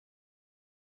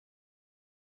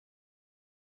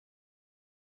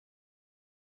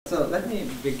So let me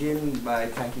begin by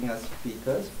thanking our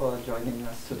speakers for joining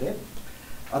us today.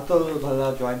 Atul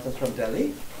Bhalla joins us from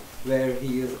Delhi, where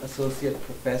he is Associate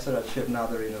Professor at Shiv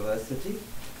Nadar University.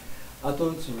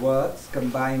 Atul's works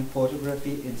combine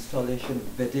photography, installation,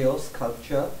 video,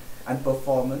 sculpture, and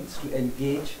performance to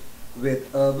engage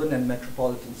with urban and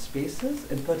metropolitan spaces,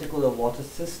 in particular water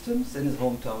systems in his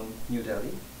hometown, New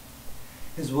Delhi.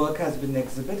 His work has been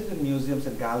exhibited in museums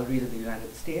and galleries in the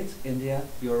United States, India,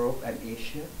 Europe, and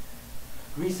Asia.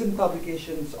 Recent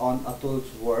publications on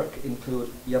Atul's work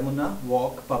include Yamuna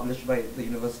Walk, published by the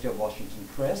University of Washington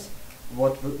Press,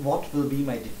 What Will Be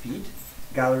My Defeat,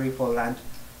 Gallery for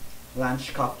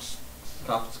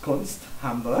Landschaftskunst,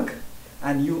 Hamburg,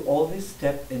 and You Always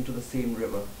Step Into the Same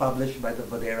River, published by the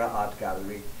Vadera Art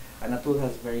Gallery. And Atul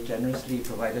has very generously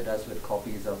provided us with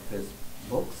copies of his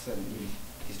books, and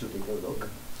please do take a look.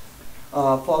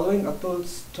 Following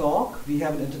Atul's talk, we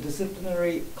have an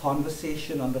interdisciplinary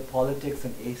conversation on the politics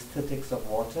and aesthetics of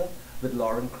water with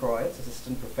Lauren Kreutz,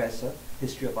 Assistant Professor,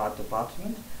 History of Art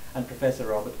Department, and Professor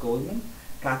Robert Goldman,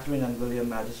 Catherine and William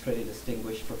Magistrati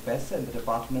Distinguished Professor in the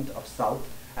Department of South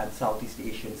and Southeast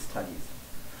Asian Studies.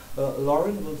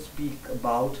 Lauren will speak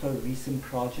about her recent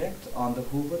project on the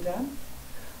Hoover Dam.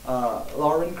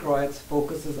 Lauren Kreutz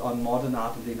focuses on modern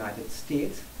art in the United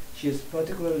States. She is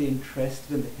particularly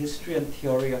interested in the history and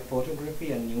theory of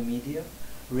photography and new media,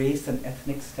 race and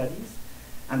ethnic studies,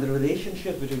 and the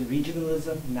relationship between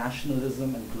regionalism,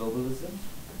 nationalism, and globalism.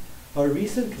 Her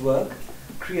recent work,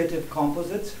 Creative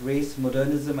Composites, Race,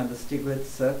 Modernism, and the Stiglitz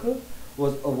Circle,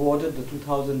 was awarded the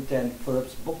 2010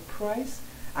 Phillips Book Prize,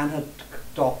 and her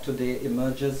talk today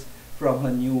emerges from her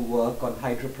new work on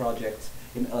hydro projects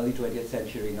in early 20th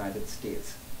century United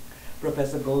States.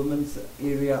 Professor Goldman's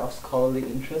area of scholarly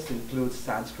interest includes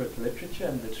Sanskrit literature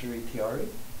and literary theory.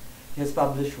 He has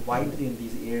published widely in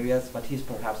these areas, but he is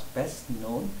perhaps best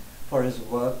known for his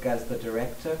work as the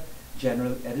director,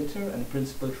 general editor, and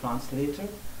principal translator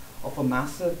of a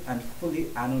massive and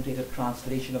fully annotated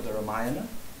translation of the Ramayana,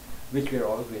 which we are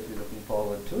all greatly looking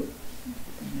forward to.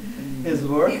 His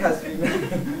work has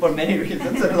been, for many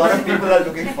reasons, and a lot of people are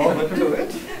looking forward to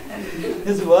it.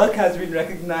 His work has been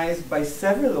recognized by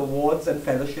several awards and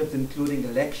fellowships, including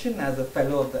election as a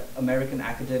Fellow of the American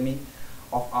Academy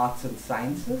of Arts and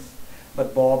Sciences.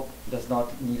 But Bob does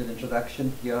not need an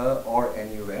introduction here or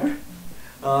anywhere.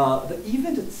 The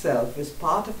event itself is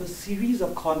part of a series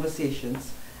of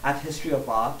conversations at History of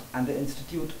Art and the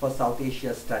Institute for South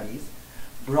Asia Studies,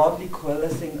 broadly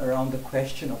coalescing around the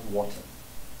question of water.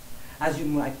 As you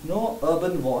might know,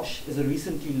 Urban Wash is a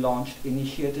recently launched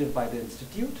initiative by the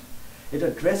Institute. It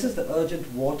addresses the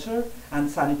urgent water and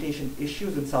sanitation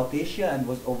issues in South Asia and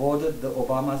was awarded the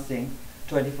Obama Singh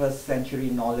 21st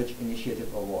Century Knowledge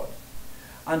Initiative Award.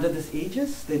 Under this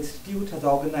aegis, the Institute has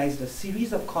organized a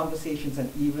series of conversations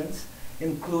and events,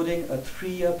 including a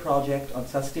 3-year project on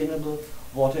sustainable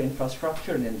water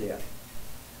infrastructure in India.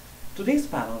 Today's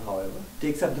panel, however,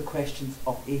 takes up the questions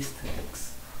of aesthetics.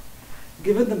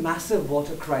 Given the massive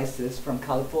water crisis from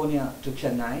California to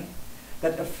Chennai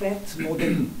that affects more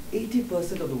than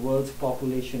 80% of the world's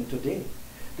population today,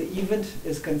 the event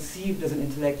is conceived as an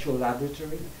intellectual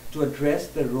laboratory to address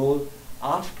the role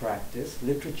art practice,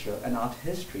 literature, and art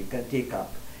history can take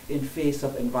up in face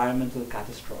of environmental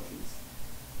catastrophes.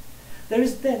 There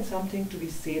is then something to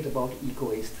be said about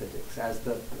ecoaesthetics, as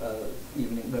the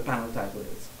panel title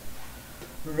is.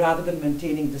 Rather than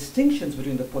maintaining distinctions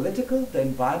between the political, the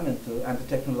environmental, and the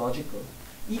technological,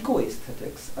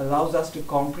 ecoaesthetics allows us to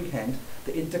comprehend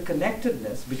the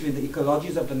interconnectedness between the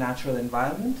ecologies of the natural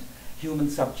environment, human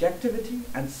subjectivity,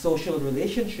 and social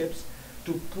relationships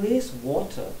to place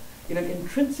water in an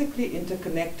intrinsically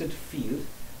interconnected field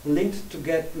linked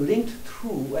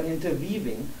through an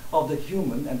interweaving of the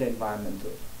human and the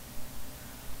environmental.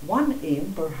 One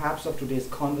aim, perhaps, of today's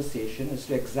conversation is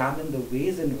to examine the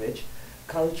ways in which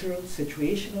cultural,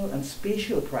 situational, and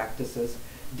spatial practices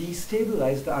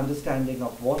destabilize the understanding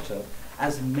of water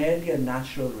as merely a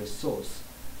natural resource,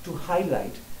 to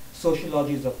highlight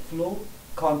sociologies of flow,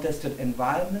 contested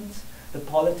environments, the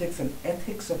politics and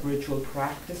ethics of ritual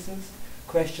practices,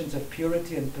 questions of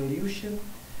purity and pollution,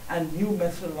 and new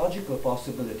methodological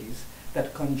possibilities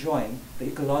that conjoin the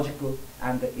ecological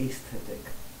and the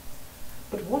aesthetic.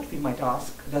 But what, we might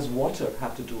ask, does water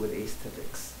have to do with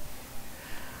aesthetics?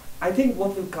 I think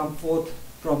what will come forth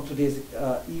from today's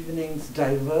evening's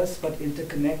diverse but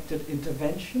interconnected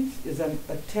interventions is an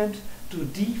attempt to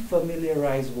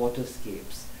defamiliarize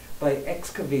waterscapes by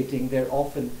excavating their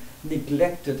often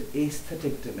neglected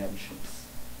aesthetic dimensions.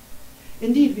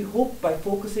 Indeed, we hope by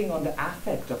focusing on the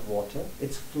affect of water,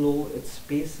 its flow, its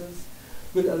spaces,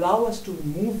 will allow us to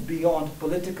move beyond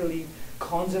politically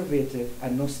conservative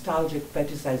and nostalgic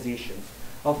fetishizations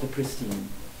of the pristine.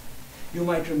 You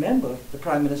might remember the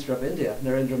Prime Minister of India,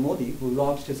 Narendra Modi, who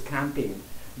launched his campaign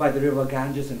by the river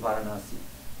Ganges in Varanasi.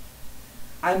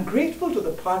 I am grateful to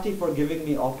the party for giving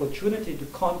me opportunity to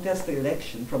contest the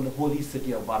election from the holy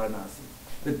city of Varanasi,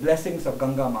 with blessings of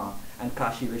Ganga Ma and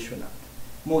Kashi Vishwanath,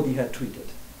 Modi had tweeted.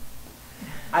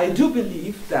 I do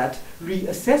believe that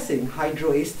reassessing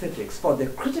hydroaesthetics for their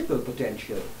critical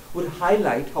potential would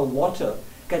highlight how water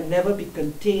can never be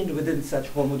contained within such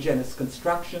homogeneous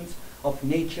constructions of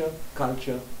nature,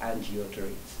 culture, and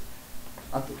geoterrains.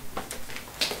 Atul.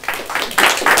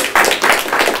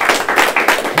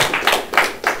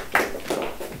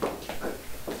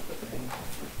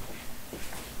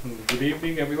 Good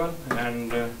evening, everyone,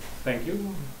 and thank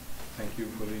you. Thank you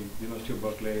for the University of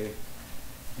Berkeley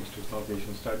Institute of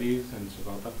Asian Studies and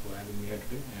Sugata for having me here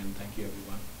today, and thank you,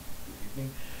 everyone. Good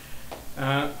evening.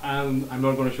 I'm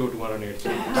not going to show 208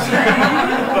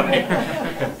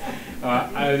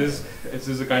 slides. This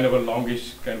is a kind of a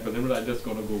longish kind of thing, but I'm just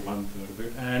going to go 1/3 of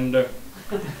it, and okay,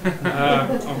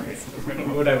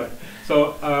 whatever.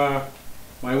 So.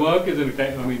 My work is an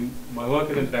attempt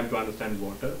to understand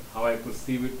water, how I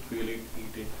perceive it, feel it,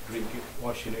 eat it, drink it,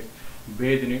 wash in it,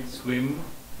 bathe in it, swim,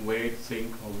 wade,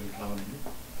 sink, or will drown in it.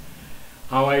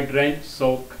 How I drench,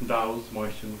 soak, douse,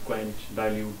 moisten, quench,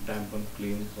 dilute, dampen,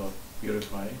 cleanse, or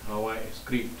purify. How I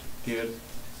excrete, tears,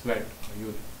 sweat, or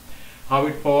urine. How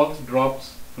it falls,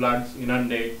 drops, floods,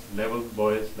 inundates, levels,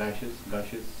 boils, lashes,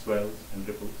 gushes, swells, and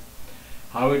ripples.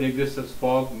 How it exists as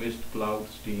fog, mist, cloud,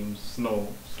 steam, snow,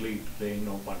 sleet, rain,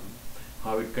 or puddle.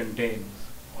 How it contains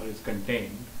or is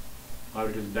contained. How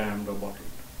it is dammed or bottled.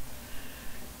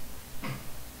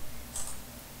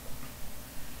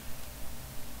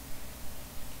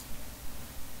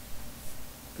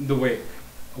 The wake.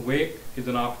 A wake is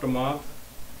an aftermath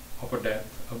of a death,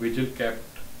 a vigil kept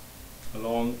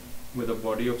along with the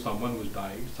body of someone who's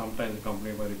died, sometimes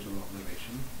accompanied by ritual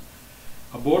observation.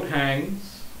 A boat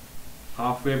hangs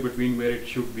halfway between where it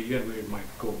should be and where it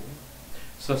might go,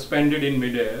 suspended in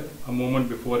midair, a moment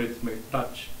before it may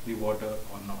touch the water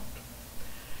or not.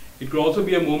 It could also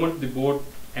be a moment the boat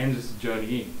ends its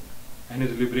journeying and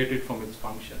is liberated from its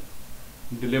function,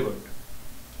 delivered,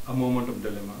 a moment of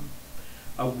dilemma.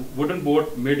 A wooden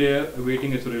boat midair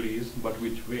awaiting its release, but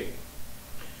which way?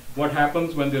 What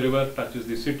happens when the river touches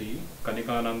the city?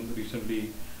 Kanikanand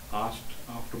recently asked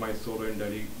after my solo in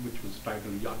Delhi, which was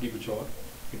titled Yagi Kuchor.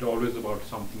 It's always about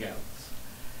something else.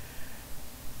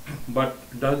 But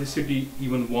does the city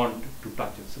even want to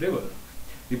touch its river?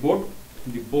 The boat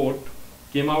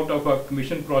came out of a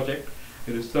commission project,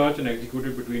 a research and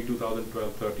executed between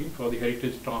 2012-13 for the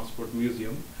Heritage Transport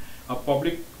Museum, a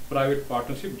public-private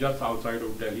partnership just outside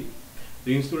of Delhi.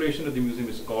 The installation of the museum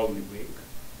is called The Wake.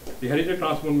 The Heritage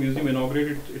Transport Museum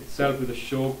inaugurated itself with a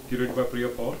show curated by Priya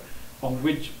Paul, of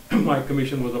which my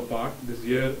commission was a part. This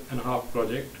year-and-a-half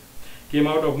project came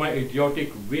out of my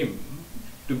idiotic whim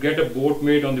to get a boat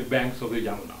made on the banks of the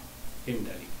Yamuna in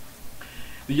Delhi.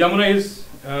 The Yamuna is,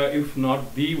 if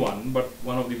not the one, but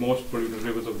one of the most polluted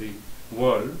rivers of the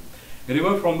world, a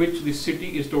river from which the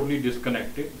city is totally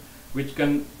disconnected, which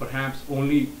can perhaps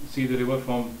only see the river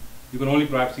from, you can only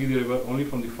perhaps see the river only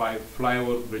from the 5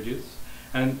 flyover bridges,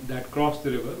 and that cross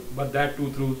the river, but that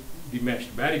too through the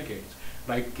meshed barricades,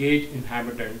 like caged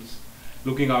inhabitants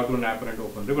looking out to an apparent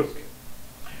open riverscape.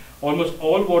 Almost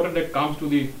all water that comes to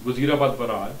the Wazirabad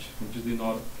barrage, which is the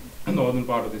northern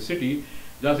part of the city,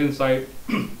 just inside,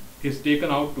 is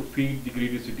taken out to feed the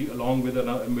greedy city, along with a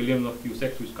million of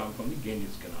cusecs which come from the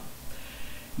Ganges Canal.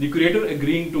 The curator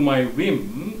agreeing to my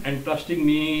whim and trusting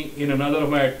me in another of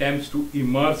my attempts to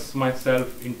immerse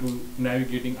myself into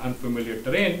navigating unfamiliar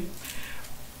terrain,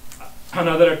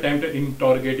 another attempt at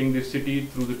interrogating the city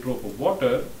through the trope of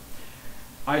water,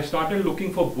 I started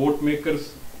looking for boat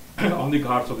makers on the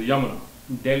ghats of the Yamuna.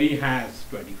 Delhi has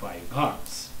 25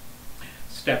 ghats,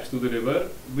 steps to the river,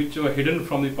 which were hidden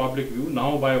from the public view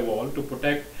now by a wall to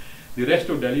protect the rest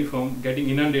of Delhi from getting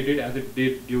inundated as it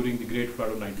did during the Great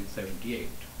Flood of 1978.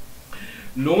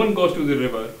 No one goes to the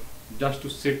river just to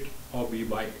sit or be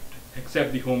by it,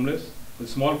 except the homeless, the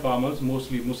small farmers,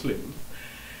 mostly Muslim,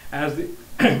 as the,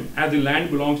 as the land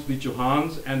belongs to the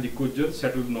Chauhans and the Gujars,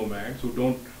 settled nomads who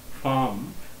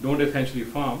don't essentially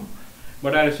farm,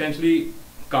 but are essentially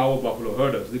cow or buffalo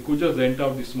herders. The Gujars rent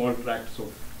out the small tracts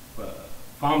of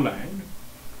farmland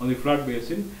on the flood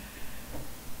basin,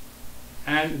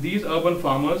 and these urban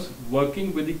farmers,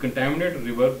 working with the contaminated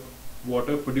river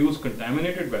water, produce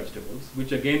contaminated vegetables,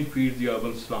 which again feed the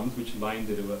urban slums which line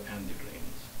the river and the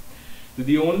drains.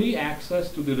 the only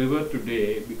access to the river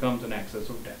today becomes an access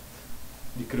of death.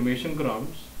 The cremation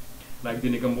grounds, like the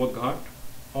Nigambodh Ghat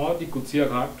or the Kutsia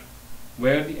Ghat,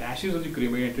 where the ashes of the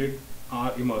cremated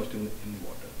are immersed in the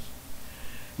waters.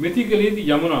 Mythically, the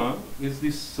Yamuna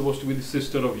is supposed to be the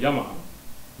sister of Yama,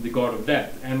 the god of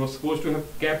death, and was supposed to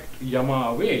have kept Yama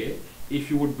away if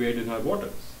you would bathe in her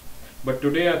waters. But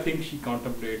today I think she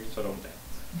contemplates her own death.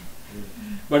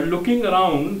 But looking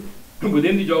around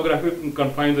within the geographic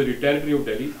confines of the territory of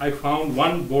Delhi, I found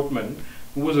one boatman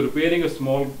who was repairing a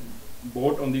small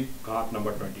boat on the Ghat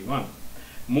number 21.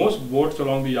 Most boats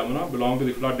along the Yamuna belong to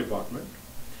the flood department,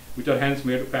 which are hence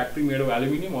factory made of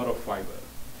aluminium or of fiber.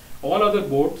 All other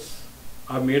boats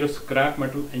are made of scrap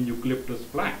metal and eucalyptus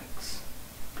planks.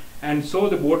 And so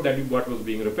the boat what was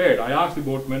being repaired, I asked the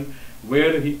boatman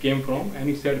where he came from, and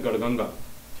he said Garganga.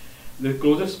 The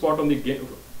closest spot on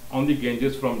the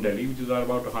Ganges from Delhi, which is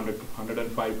about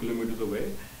 105 kilometers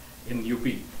away in UP.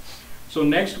 So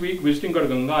next week, visiting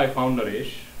Garganga, I found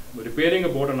Naresh repairing a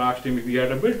boat and asked him if he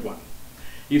had built one.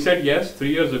 He said yes, 3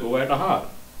 years ago at Ahar.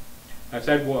 I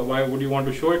said, why would you want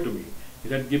to show it to me? He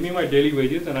said, give me my daily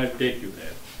wages and I'll take you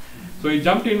there. So he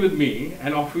jumped in with me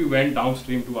and off we went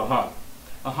downstream to Ahar.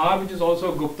 Ahar, which is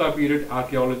also a Gupta period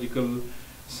archaeological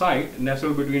site,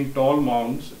 nestled between tall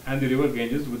mounds and the river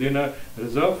Ganges within a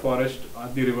reserve forest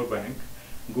at the river bank.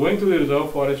 Going through the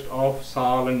reserve forest of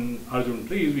Sal and Arjun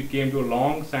trees, we came to a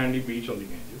long sandy beach on the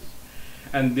Ganges.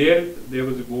 And there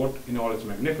was a boat in all its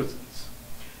magnificence.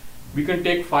 We can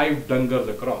take 5 dangars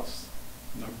across.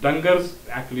 Now, dangars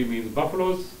actually means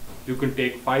buffaloes. You can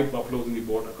take 5 buffaloes in the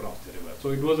boat across the river.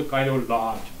 So it was a kind of a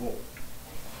large boat.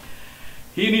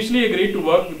 He initially agreed to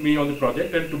work with me on the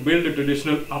project and to build a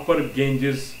traditional upper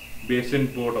Ganges basin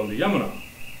boat on the Yamuna.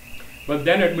 But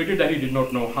then admitted that he did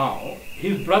not know how.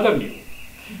 His brother knew.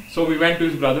 So we went to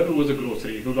his brother, who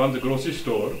who runs a grocery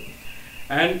store.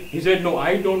 And he said, no,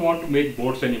 I don't want to make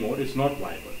boats anymore. It's not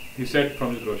viable. He said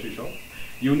from his grocery shop,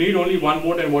 you need only one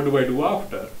boat, and what do I do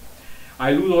after?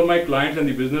 I lose all my clients and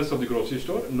the business of the grocery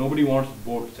store. Nobody wants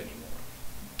boats anymore.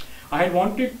 I had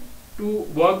wanted to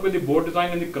work with the boat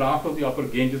design and the craft of the upper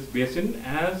Ganges basin,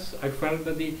 as I felt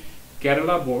that the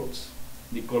Kerala boats,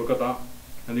 the Kolkata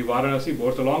and the Varanasi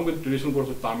boats, along with traditional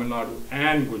boats of Tamil Nadu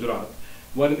and Gujarat,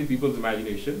 were in the people's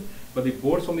imagination, but the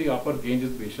boats from the upper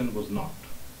Ganges basin was not.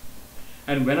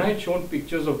 And when I had shown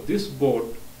pictures of this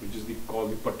boat, which is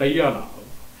called the Pattaya now,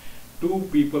 to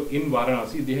people in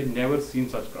Varanasi, they had never seen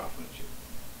such craftsmanship.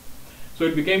 So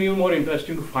it became even more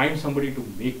interesting to find somebody to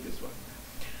make this one.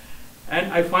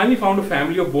 And I finally found a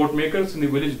family of boat makers in the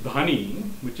village Dhani,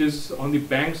 which is on the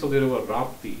banks of the river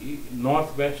Rapti,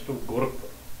 northwest of Gorakhpur.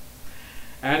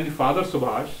 And the father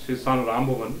Subhash, his son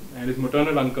Rambhavan, and his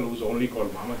maternal uncle, who was only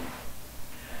called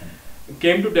Mamaji,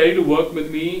 came to Delhi to work with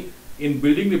me in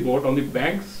building the boat on the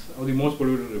banks of the most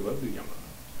polluted river, the Yamuna.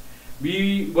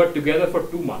 We were together for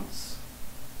 2 months,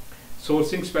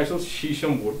 sourcing special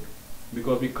shisham wood,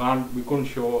 because we couldn't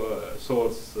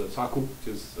source saku,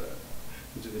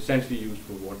 which is essentially used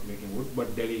for making wood,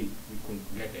 but Delhi we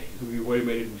couldn't get any, so we were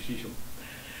made it with shisham.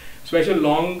 Special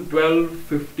long 12,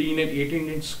 15 and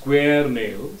 18-inch square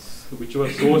nails, which were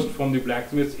sourced from the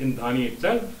blacksmiths in Dhani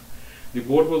itself. The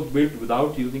boat was built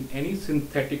without using any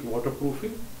synthetic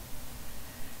waterproofing.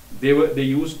 They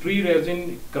used tree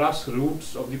resin crushed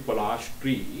roots of the palash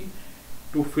tree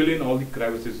to fill in all the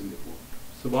crevices in the boat.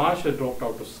 Subhash had dropped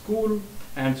out of school,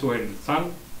 and so had his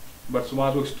son, but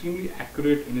Subhash was extremely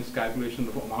accurate in his calculation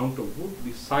of amount of wood,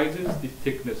 the sizes, the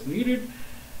thickness needed.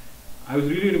 I was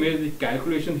really amazed at the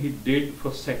calculation he did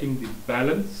for setting the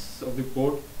balance of the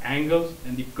boat, angles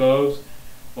and the curves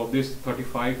of this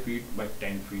 35 feet by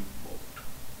 10 feet boat.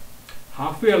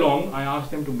 Halfway along, I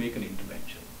asked them to make an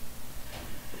intervention.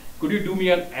 Could you do me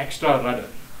an extra rudder?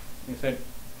 He said,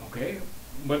 okay.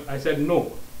 But I said,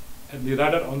 no, and the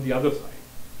rudder on the other side.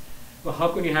 Well, how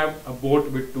can you have a boat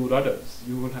with 2 rudders?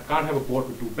 You can't have a boat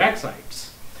with 2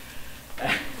 backsides.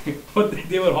 But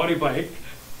they were horrified.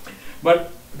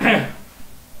 But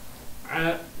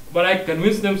but I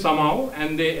convinced them somehow,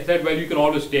 and they said, well, you can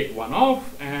always take one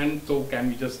off, and so can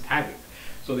we just have it?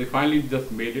 So they finally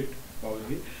just made it,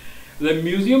 obviously. The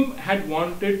museum had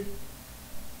wanted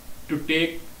to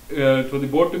take, for the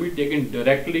boat to be taken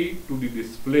directly to the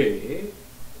display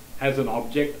as an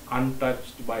object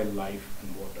untouched by life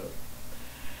and water.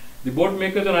 The boat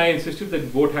makers and I insisted that the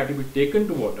boat had to be taken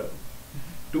to water,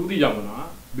 to the Yamuna,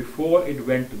 before it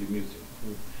went to the museum,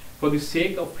 for the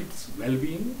sake of its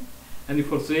well-being and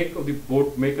for the sake of the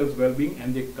boat makers' well-being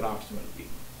and their craft's well-being.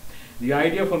 The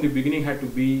idea from the beginning had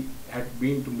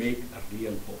been to make a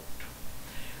real boat.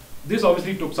 This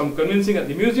obviously took some convincing at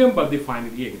the museum, but they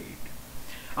finally agreed.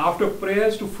 After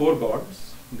prayers to 4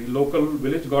 gods, the local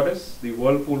village goddess, the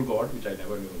whirlpool god, which I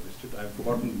never knew existed, I've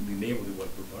forgotten the name of the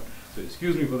whirlpool god, so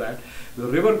excuse me for that, the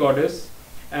river goddess,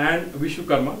 and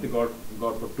Vishwakarma, the god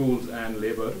for tools and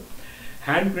labor,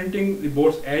 hand printing the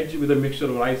boat's edge with a mixture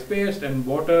of rice paste and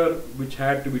water, which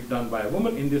had to be done by a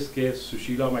woman, in this case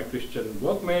Sushila, my Christian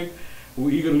workmaid, who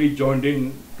eagerly joined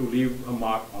in to leave a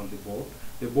mark on the boat.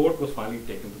 The boat was finally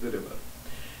taken to the river.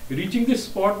 Reaching this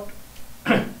spot,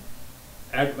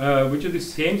 which is the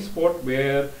same spot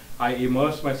where I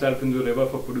immersed myself in the river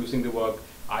for producing the work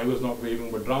I Was Not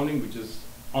Waving But Drowning, which is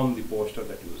on the poster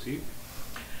that you see.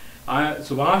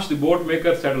 Subhash, the boat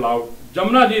maker, said aloud,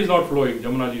 "Jamuna ji is not flowing,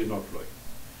 Jamuna ji is not flowing.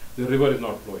 The river is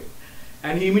not flowing."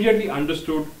 And he immediately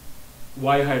understood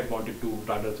why I had wanted 2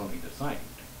 rudders on either side.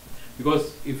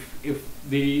 Because if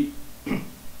the,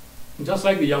 just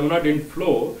like the Yamuna didn't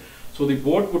flow, so the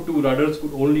boat with 2 rudders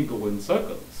could only go in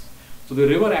circles. So the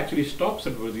river actually stops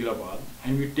at Wazirabad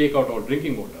and we take out our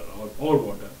drinking water or all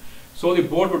water. So the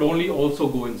boat would only also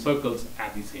go in circles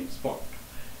at the same spot.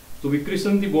 So we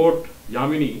christened the boat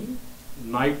Yamini,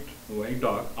 night, very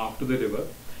dark, after the river.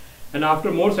 And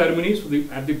after more ceremonies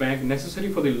at the bank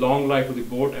necessary for the long life of the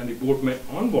boat and the boat met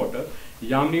on water,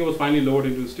 Yamini was finally lowered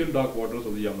into the still dark waters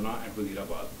of the Yamuna at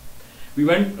Wazirabad. We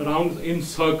went around in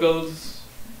circles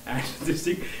and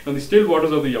on the still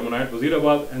waters of the Yamuna at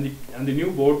Wazirabad, and the new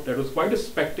boat that was quite a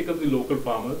spectacle to the local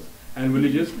farmers and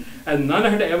villages, and none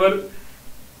had ever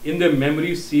in their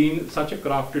memory seen such a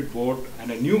crafted boat, and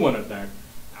a new one at that,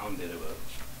 on the river.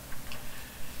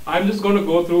 I'm just going to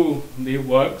go through the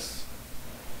works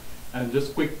and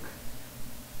just quick,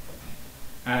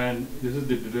 and this is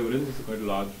the deliverance. This is quite a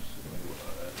large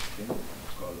thing.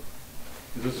 It's called,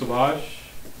 this is Subhash,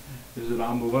 this is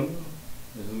Ram Bhuvan,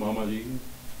 this is Mamaji.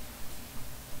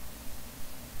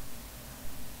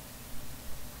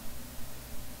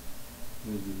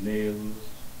 This is the nails.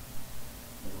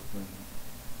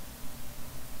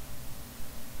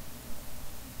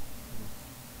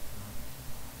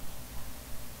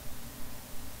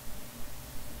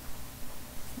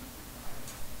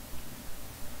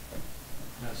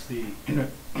 That's the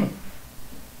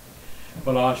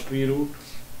Palash tree root,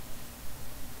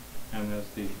 and that's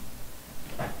the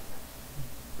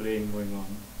praying going on.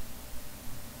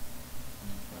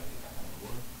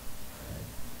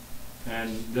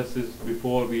 And this is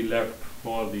before we left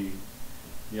for the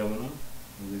Yamuna,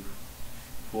 the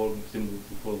 4 symbols,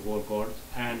 the 4 chords,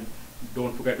 and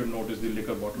don't forget to notice the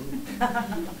liquor bottle.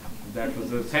 That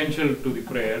was essential to the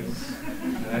prayers.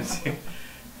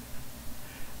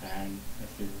 And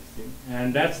that's this thing.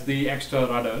 And that's the extra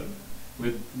rudder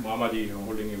with Mamaji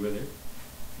holding it with it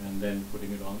and then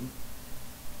putting it on.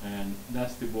 And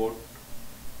that's the boat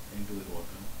into the water.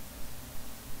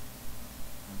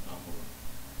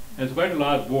 And it's quite a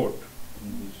large boat,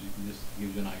 which just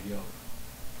gives you an idea of.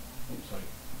 Oh, sorry,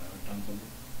 I haven't done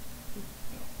something.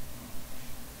 No.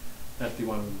 That's the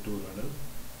one with the 2 rudders.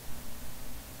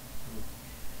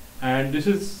 And this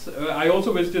is, I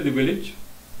also visited the village.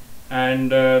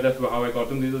 And that's how I got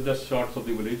them. These are just shots of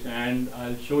the village, and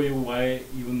I'll show you why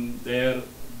even there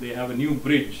they have a new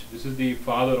bridge. This is the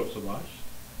father of Subhash.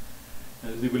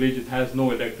 As the village, it has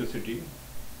no electricity,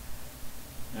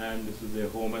 and this is their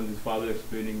home. And his father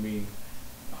explaining me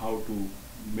how to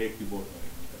make the boat.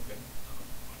 Okay.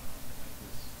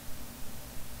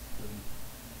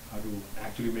 How to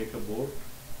actually make a boat.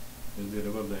 There's the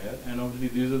river there, and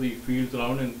obviously these are the fields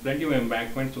around, and plenty of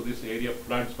embankments. So this area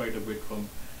floods quite a bit from.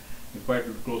 It's quite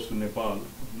close to Nepal,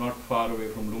 not far away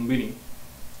from Lumbini,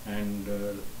 and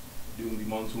during the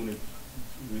monsoon it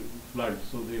floods,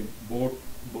 so the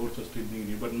boats are still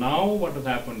needed. But now what has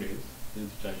happened is, this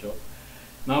is Chashaw,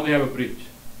 now they have a bridge.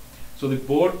 So the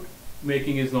boat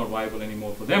making is not viable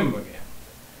anymore for them again.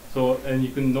 So, and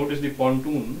you can notice the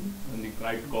pontoon in the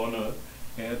right corner,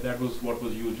 that was what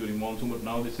was used during monsoon, but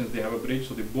now since they have a bridge,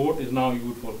 so the boat is now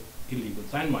used for illegal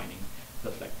sand mining,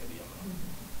 just like the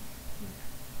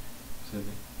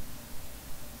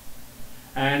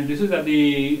And this is at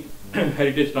the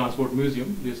Heritage Transport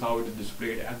Museum. This is how it is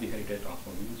displayed at the Heritage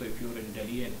Transport Museum. So if you're in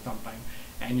Delhi and sometime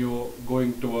and you're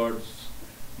going towards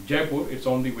Jaipur, it's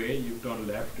on the way, you turn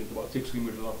left, it's about 6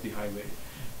 kilometers off the highway.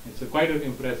 It's quite an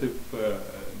impressive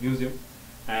museum,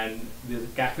 and there's a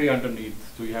cafe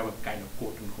underneath, so you have a kind of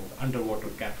quote unquote underwater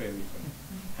cafe we can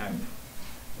have.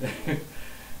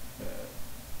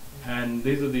 And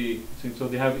these are the things, so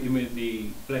they have the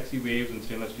plexi waves and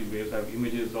stainless steel waves have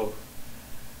images of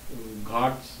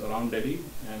ghats around Delhi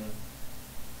and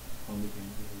on the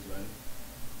campus as well.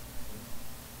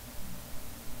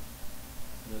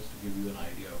 Just to give you an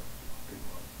idea of what it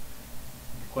was.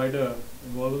 it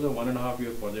was a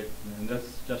 1.5-year project, and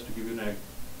that's just to give you the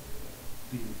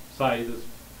size is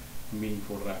me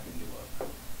photographing the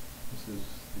work. This is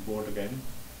the boat again.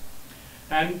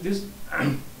 And this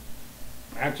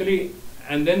actually,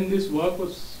 and then this work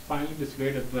was finally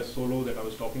displayed at the solo that I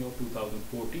was talking of,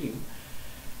 2014.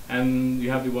 And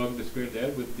you have the work displayed there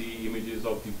with the images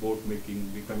of the boat making,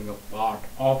 becoming a part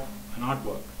of an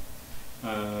artwork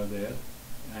there.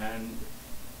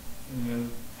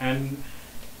 And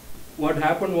what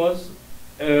happened was,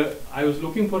 I was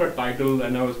looking for a title,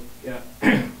 and I was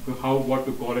what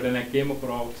to call it, and I came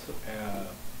across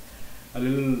a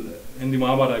little in the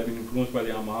Mahabharata. I've been influenced by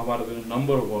the Mahabharata in a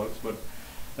number of works, but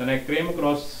then I came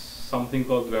across something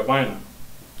called Dvapayana.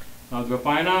 Now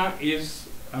Dvapayana is,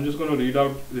 I'm just going to read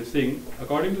out this thing.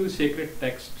 According to the sacred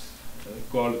texts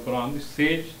called Quran, the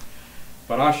sage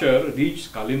Parashar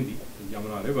reached Kalindi, the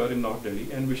Yamuna river in North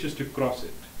Delhi, and wishes to cross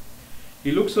it.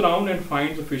 He looks around and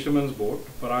finds a fisherman's boat.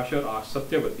 Parashar asks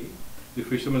Satyavati, the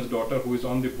fisherman's daughter who is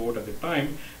on the boat at the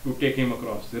time, to take him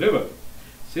across the river.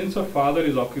 Since her father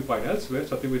is occupied elsewhere,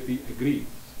 Satyavati agrees.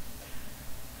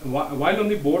 While on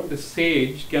the boat, the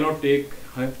sage cannot take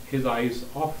his eyes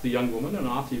off the young woman and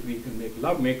asks if he can make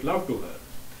love to her.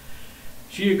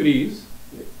 She agrees,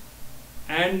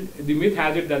 and the myth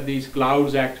has it that these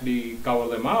clouds actually cover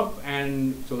them up,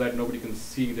 and so that nobody can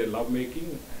see their love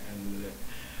making,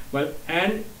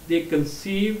 and they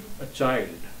conceive a child.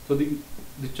 So the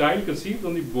child conceived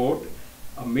on the boat,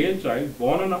 a male child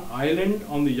born on an island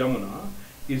on the Yamuna,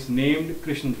 is named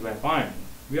Krishna Dvapayan,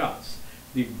 Vyas,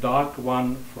 the dark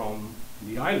one from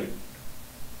the island.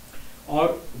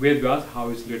 Or Ved Vyas, how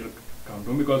it's later come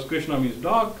from, because Krishna means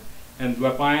dark, and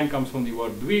Dvapayan comes from the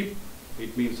word Dvip,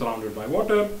 it means surrounded by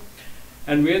water.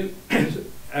 And when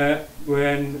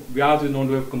Vyas is known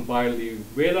to have compiled the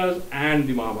Vedas and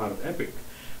the Mahabharata epic.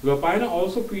 Dvapayana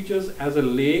also features as a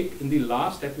lake in the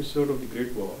last episode of the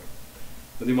Great War,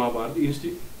 the Mahabharata.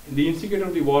 The instigator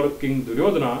of the war, King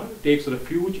Duryodhana, takes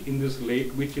refuge in this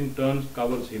lake, which in turn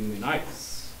covers him in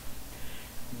ice.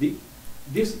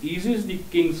 This eases the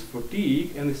king's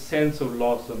fatigue and the sense of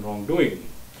loss and wrongdoing.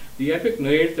 The epic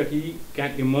narrates that he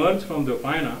can emerge from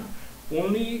Dvapayana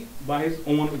only by his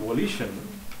own volition,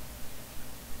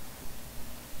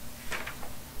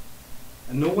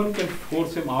 and no one can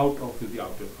force him out of the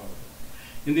outer power.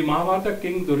 In the Mahabharata,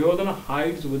 King Duryodhana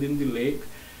hides within the lake,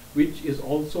 which is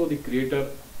also the creator,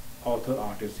 author,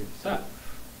 artist himself.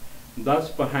 Thus,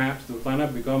 perhaps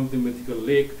Dvapayana becomes the mythical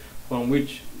lake from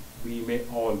which we may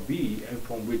all be and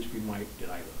from which we might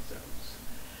derive ourselves.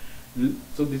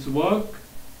 So this work,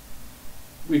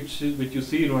 which you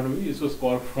see in front of me, this was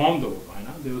called From the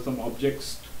Dvapayana. There were some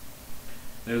objects.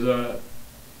 There's a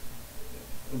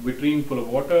vitrine full of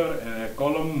water, a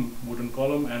column, wooden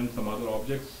column, and some other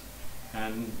objects,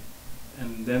 and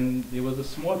then there was a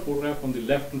small photograph on the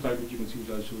left hand side, which you can see, which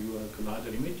I'll show you a larger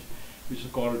image, which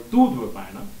is called To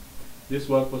Dvapayana. This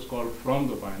work was called From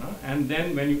Dvapayana, and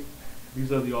then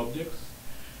these are the objects,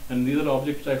 and these are the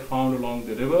objects which I found along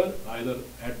the river, either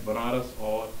at Banaras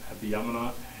or at the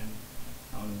Yamuna,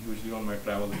 and usually on my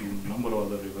travels to a number of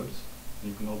other rivers.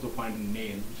 And you can also find a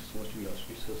nail, which is supposed to be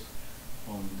auspicious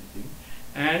on the thing.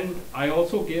 And I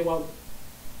also gave out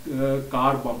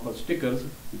car bumper stickers,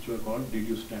 which were called Did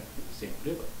You Step the Same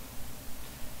River?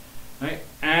 Right?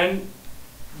 And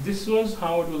this was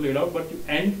how it was laid out, but you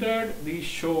entered the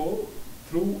show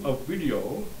through a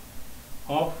video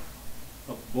of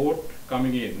a boat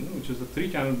coming in, which is a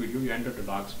 3-channel video. You entered a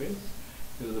dark space.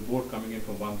 There is a boat coming in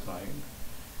from one side,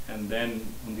 and then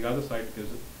on the other side is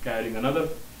carrying another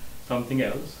something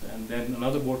else, and then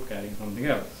another boat carrying something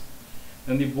else.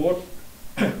 And the boat,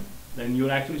 then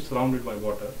you're actually surrounded by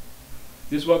water.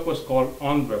 This work was called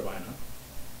On Dvapayana,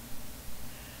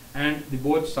 and the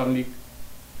boat suddenly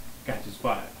catches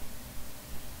fire.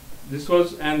 This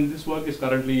work is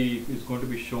currently going to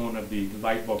be shown at the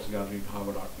Lightbox Gallery at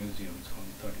Harvard Art Museum. It's from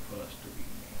the 31st to the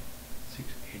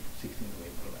 16th of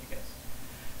April, I guess.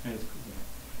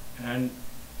 And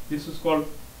this is called,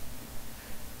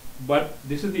 but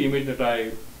this is the image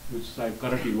which I'm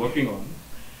currently working on.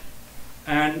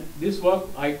 And this work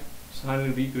I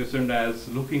suddenly rechristened as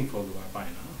Looking for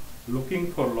Dvapayana,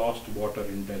 looking for lost water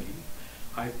in Delhi.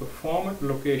 I perform at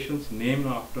locations named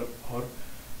after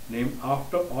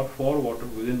or for water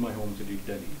within my home city,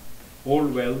 Delhi.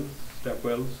 Old wells, step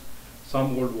wells,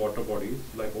 some old water bodies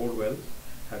like old wells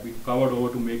have been covered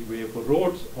over to make way for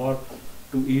roads or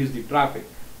to ease the traffic.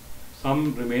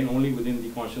 Some remain only within the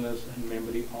consciousness and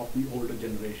memory of the older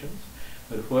generations,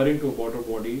 referring to a water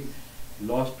body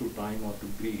lost to time or to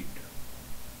greed.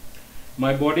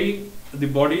 My body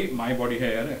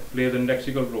here plays an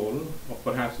lexical role of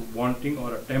perhaps wanting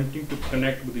or attempting to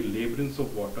connect with the labyrinths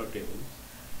of water tables,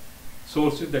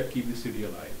 sources that keep the city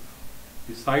alive.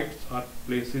 The sites are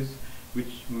places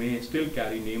which may still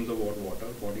carry names of water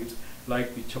bodies,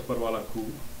 like the Chapparwala Khu.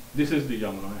 This is the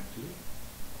Yamuna actually.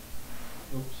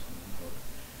 Oops.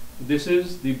 This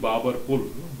is the Babar Pul,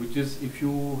 which is, if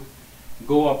you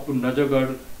go up to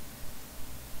Najagarh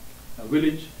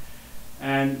village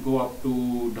and go up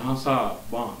to Dhansa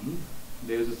Bandh,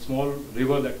 there is a small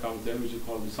river that comes there which is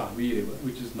called the Sahvi River,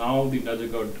 which is now the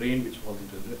Najagarh drain which falls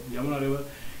into the Yamuna River,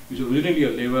 which was originally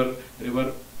a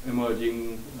river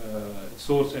emerging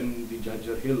source in the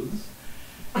Jhajjar hills.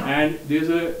 And this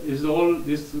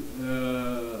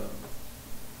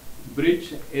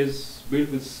bridge is built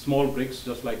with small bricks,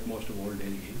 just like most of old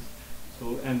Delhi is.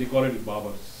 So, and they call it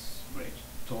Babar's Bridge.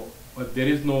 So, but there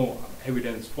is no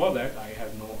evidence for that. I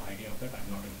have no idea of that.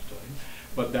 I'm not an historian.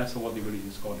 But that's what the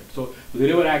villages call it. So, the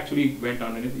river actually went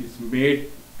underneath. It's made,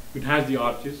 it has the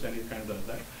arches and it kind of does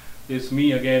that. There's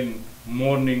me again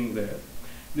mourning there.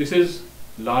 This is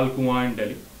Lal Kuan in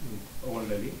Delhi, old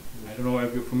Delhi. I don't know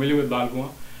if you're familiar with Lal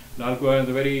Kuan. Lal Kuan is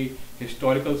a very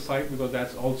historical site because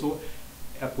that's also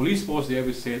a police post there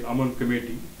which says Aman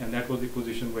Committee, and that was the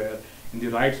position where in the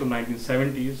riots of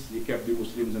 1970s they kept the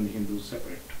Muslims and the Hindus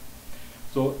separate.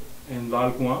 So in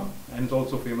Lal Kuan, and it's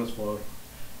also famous for,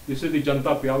 this is the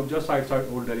Janta Piyau just outside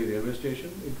Old Delhi railway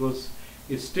station.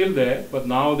 It's still there, but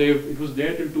now it was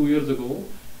there till 2 years ago,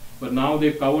 but now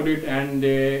they've covered it and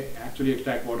they actually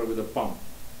extract water with a pump.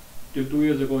 Till 2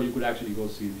 years ago you could actually go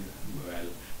see the well,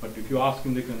 but if you ask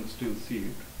them they can still see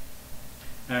it.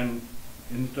 And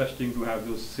interesting to have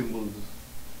those symbols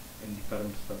in the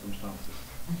current circumstances.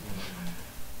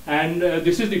 And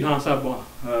this is the Dhansa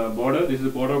border. This is the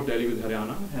border of Delhi with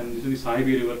Haryana, and this is the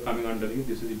Sahibi river coming underneath.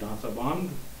 This is the Dhansa Bandh.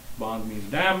 Bandh means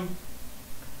dam.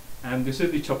 And this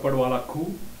is the Chapparwala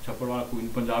Khu. Chapparwala Khu in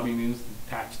Punjabi means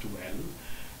thatched well.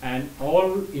 And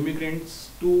all immigrants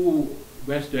to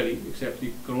West Delhi, except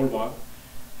the Karol Bagh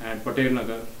and Patel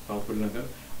Nagar, South Patel Nagar,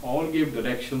 all gave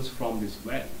directions from this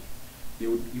well. They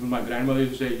would, even my grandmother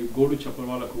used to say, you go to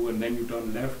Chapparwala Khu and then you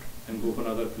turn left and go for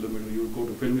another kilometer. You would go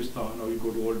to Filmistan or you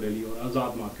go to Old Delhi or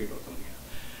Azad Market or something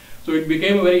else. So it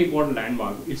became a very important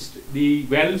landmark. The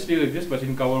well still exists, but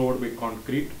it's covered over by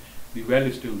concrete. The well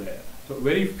is still there. So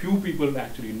very few people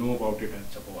actually know about it as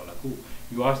Chapparwala Khu.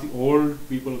 You ask the old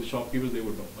people, the shopkeepers, they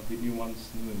would know, but the new ones,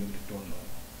 they don't know.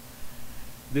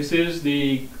 This is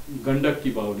the Gandak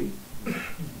Ki Baoli,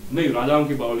 no, Rajaon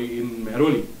Ki Baoli in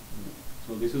Mehroli.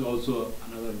 So this is also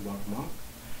another watermark,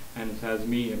 and it has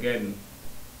me again,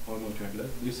 almost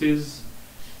headless. This is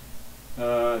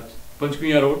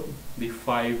Panchkuiya Road, the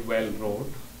 5-well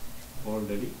road, Old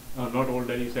Delhi, not Old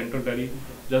Delhi, Central Delhi,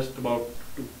 just about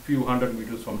a few hundred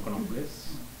meters from Connaught Place.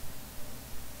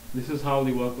 This is how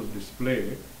the work was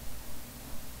displayed,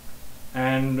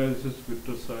 and this is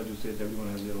Victor Surge who says everyone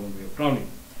has their own way of drowning.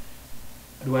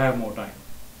 Do I have more time?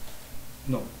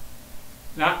 No.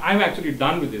 Now, I'm actually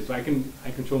done with this, so I can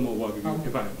show more work if I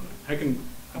want. I can,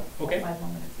 okay? 5 more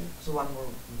minutes. So one more.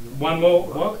 One more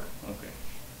work?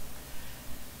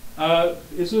 Okay.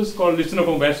 This is called Listener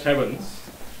from West Heavens.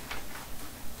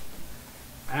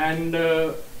 And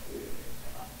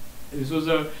this was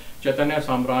a Chaitanya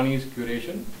Sambrani's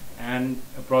curation and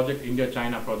a project,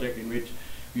 India-China project, in which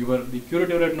the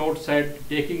curatorial note said,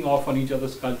 taking off on each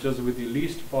other's cultures with the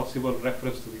least possible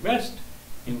reference to the West,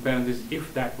 in parentheses,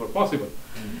 if that were possible.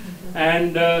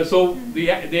 And so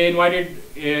they invited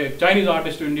Chinese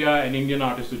artists to India and Indian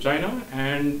artists to China,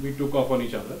 and we took off on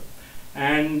each other.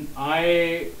 And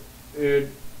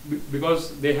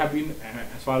because they have been,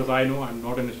 as far as I know, I'm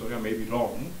not an historian, I may be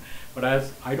wrong, but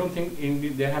as I don't think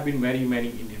there have been very many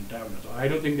Indian travelers. I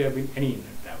don't think there have been any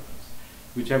Indian travelers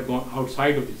which have gone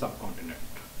outside of the subcontinent.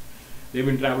 There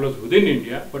have been travelers within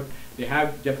India, but there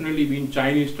have definitely been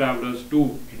Chinese travelers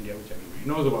to India, which everybody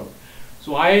knows about.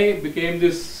 So I became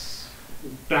this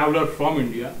traveler from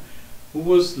India who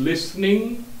was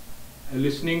listening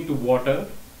to water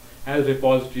as a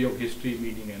repository of history,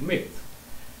 meaning and myth.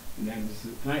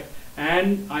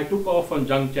 And I took off on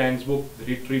Zhang Chang's book, The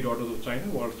Literary Daughters of China,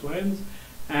 World Swans,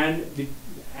 and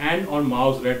on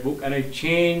Mao's Red Book, and I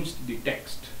changed the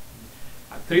text.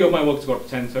 3 of my works got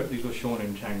censored. These were shown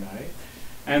in Shanghai.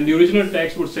 And the original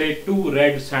text would say 2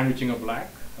 red sandwiching a black.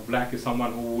 A black is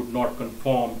someone who would not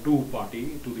conform to the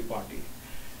party,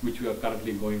 which we are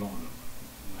currently going on.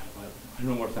 I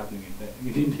don't know what's happening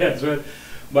in India as well.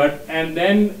 But, and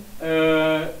then,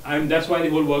 that's why the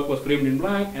whole work was framed in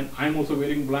black, and I'm also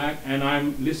wearing black, and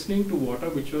I'm listening to water,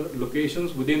 which were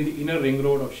locations within the inner ring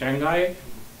road of Shanghai,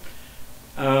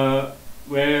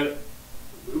 where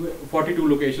 42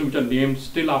 locations which are named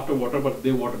still after water, but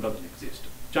their water doesn't exist.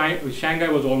 Shanghai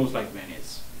was almost like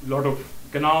Venice. A lot of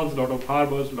canals, a lot of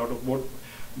harbors, a lot of boat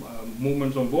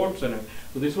movements on boats, and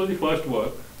so this was the first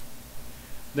work.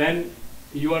 Then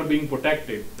you are being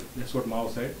protected. That's what Mao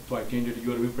said. So I changed it.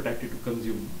 You are being protected to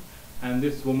consume. And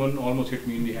this woman almost hit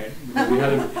me in the head because we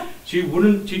had she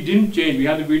didn't change. We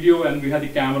had the video and we had the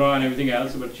camera and everything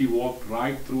else, but she walked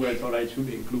right through. I thought I should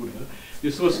include her.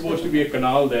 This was supposed to be a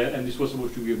canal there, and this was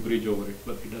supposed to be a bridge over it,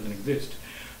 but it doesn't exist.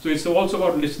 So it's also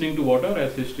about listening to water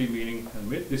as history, meaning, and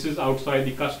myth. This is outside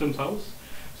the customs house.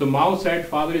 So Mao said,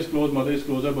 father is close, mother is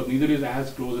closer, but neither is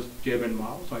as close as Chairman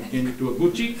Mao. So I changed it to a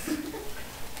Gucci.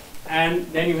 And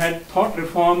then you had thought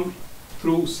reform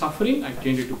through suffering. I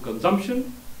changed it to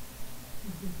consumption.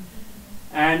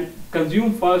 And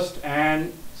consume first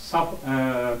and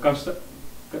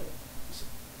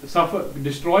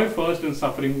destroy first and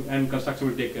suffering and construction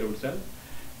will take care of itself.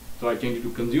 So I changed it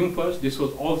to consume first. This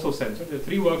was also censored. There are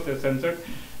 3 works that are censored.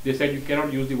 They said you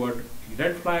cannot use the word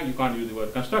red flag, you can't use the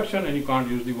word construction, and you can't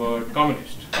use the word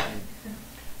communist.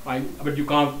 But you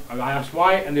can't, I asked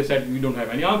why, and they said we don't have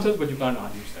any answers, but you can't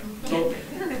argue them. So,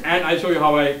 and I'll show you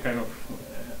how I kind of,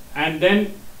 and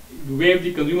then wave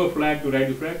the consumer flag to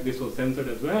right flag. This was censored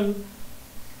as well.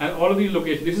 And all of these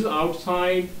locations, this is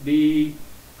outside the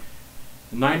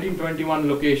 1921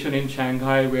 location in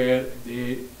Shanghai where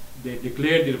they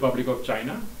declared the Republic of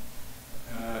China,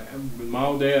 with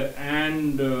Mao there,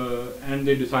 and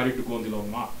they decided to go on the Long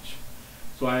March.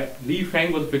 So Li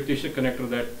Feng was a fictitious connector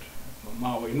that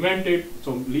Mao invented.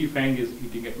 So Li Feng is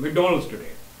eating at McDonald's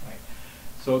today. Right?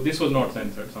 So this was not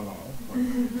censored somehow.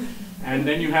 And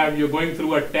then you're going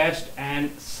through a test,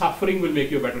 and suffering will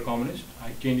make you a better communist.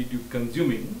 I changed it to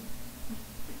consuming.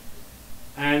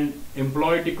 And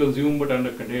employed to consume, but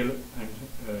under control and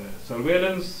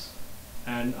surveillance.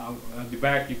 And at the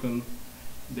back,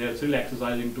 they are still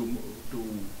exercising to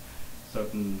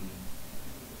certain,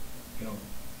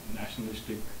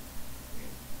 nationalistic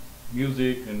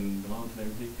music and dance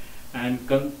and everything.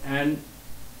 And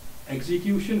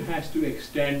execution has to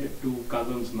extend to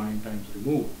cousins 9 times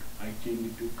removed. I changed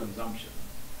it to consumption.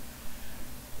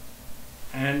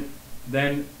 And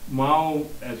then Mao,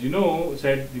 as you know,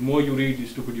 said the more you read, the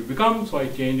stupid you become. So I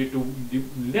changed it to the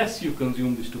less you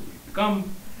consume, the stupid you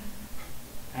become.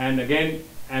 And again,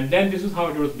 and then this is how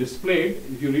it was displayed.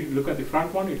 If you look at the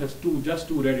front one, it has just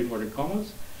two red inverted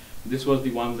commas. This was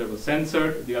the ones that were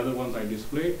censored. The other ones I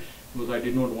displayed because I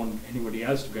did not want anybody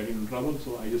else to get into trouble.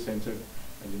 So I just censored.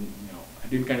 I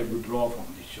didn't kind of withdraw from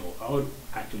the show. I would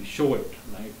actually show it,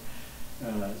 right?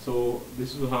 So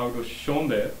this is how it was shown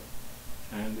there.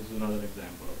 And this is another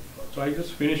example of it. So I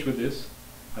just finished with this.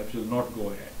 I shall not go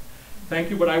ahead. Thank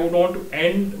you, but I would want to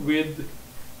end with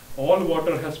all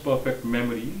water has perfect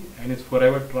memory and is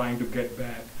forever trying to get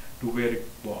back to where it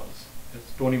was.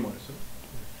 That's Toni Morrison.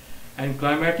 And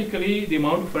climatically, the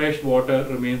amount of fresh water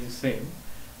remains the same,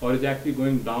 or is actually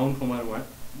going down from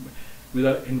with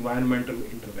our environmental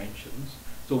interventions.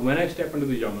 So when I step into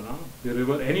the Yamuna, the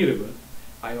river, any river,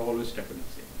 I always step into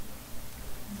the same.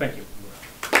 Thank you.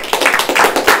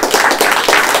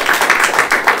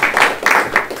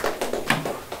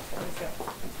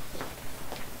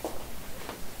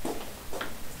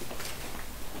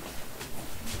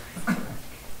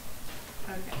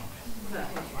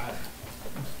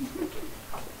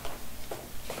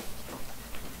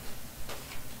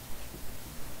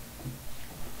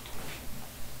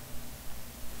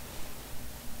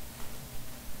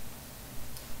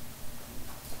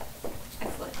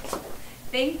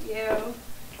 Thank you.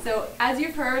 So, as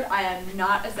you've heard, I am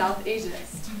not a South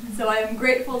Asianist, so I am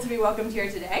grateful to be welcomed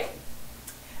here today.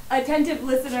 Attentive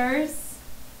listeners,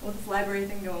 will this library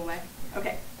thing go away?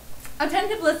 Okay.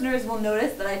 Attentive listeners will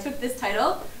notice that I took this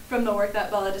title from the work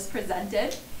that Bhalla just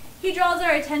presented. He draws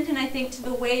our attention, I think, to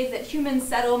the ways that human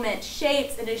settlement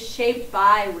shapes and is shaped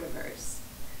by rivers.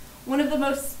 One of the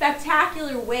most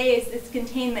spectacular ways this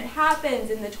containment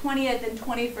happens in the 20th and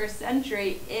 21st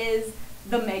century is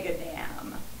the mega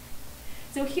dam.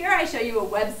 So here I show you a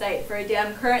website for a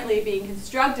dam currently being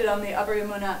constructed on the Upper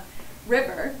Yamuna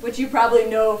River, which you probably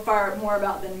know far more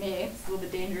about than me. It's a little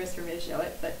bit dangerous for me to show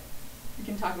it, but we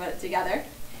can talk about it together.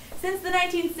 Since the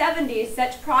 1970s,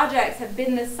 such projects have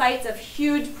been the sites of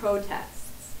huge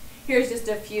protests. Here's just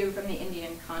a few from the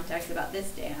Indian context about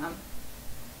this dam.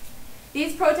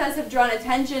 These protests have drawn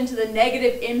attention to the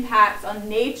negative impacts on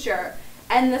nature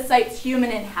and the site's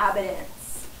human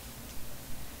inhabitants,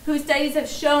 whose studies have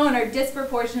shown are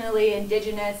disproportionately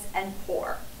indigenous and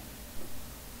poor.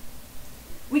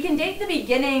 We can date the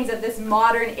beginnings of this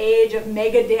modern age of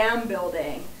mega dam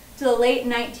building to the late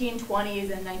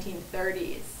 1920s and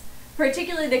 1930s,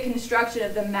 particularly the construction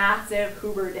of the massive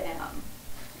Hoover Dam.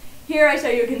 Here I show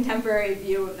you a contemporary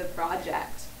view of the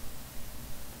project,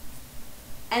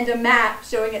 and a map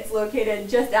showing it's located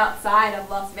just outside of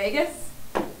Las Vegas.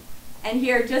 And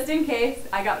here, just in case,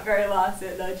 I got very lost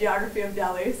in the geography of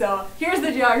Delhi, so here's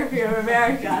the geography of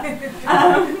America.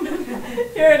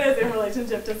 Here it is in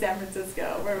relationship to San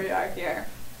Francisco, where we are here.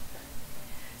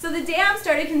 So the dam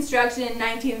started construction in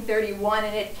 1931,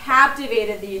 and it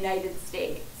captivated the United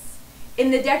States. In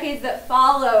the decades that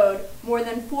followed, more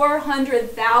than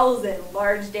 400,000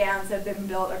 large dams have been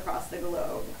built across the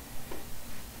globe.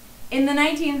 In the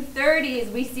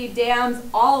 1930s, we see dams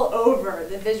all over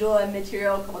the visual and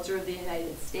material culture of the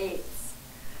United States.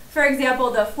 For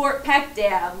example, the Fort Peck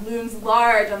Dam looms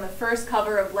large on the first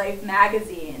cover of Life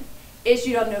magazine,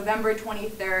 issued on November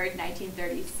 23rd,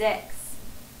 1936.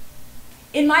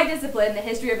 In my discipline, the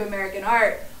history of American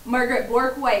art, Margaret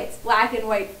Borkwhite's black and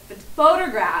white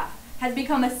photograph has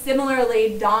become a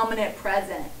similarly dominant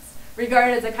presence,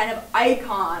 regarded as a kind of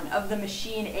icon of the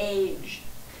machine age.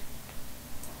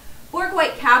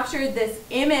 Borkwhite captured this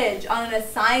image on an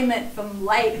assignment from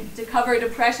Life to cover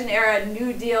Depression-era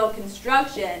New Deal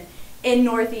construction in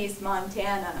northeast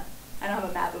Montana. I don't have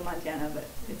a map of Montana, but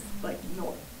it's like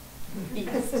northeast.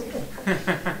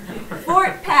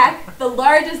 Fort Peck, the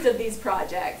largest of these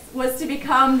projects, was to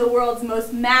become the world's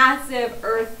most massive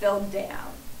earth-filled dam,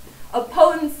 a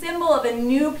potent symbol of a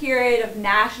new period of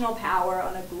national power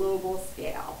on a global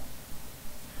scale.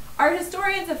 Art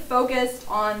historians have focused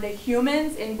on the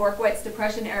humans in Borkwhite's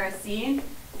Depression-era scene,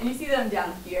 and you see them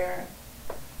down here.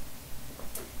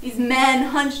 These men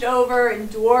hunched over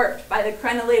and dwarfed by the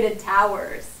crenellated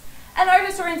towers. And art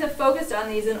historians have focused on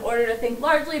these in order to think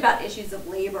largely about issues of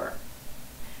labor.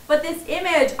 But this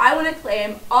image, I want to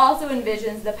claim, also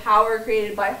envisions the power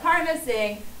created by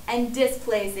harnessing and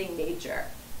displacing nature.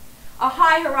 A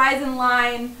high horizon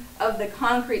line of the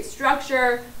concrete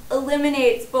structure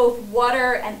eliminates both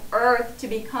water and earth to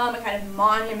become a kind of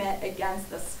monument against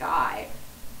the sky.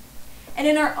 And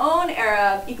in our own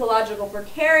era of ecological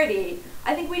precarity,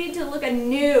 I think we need to look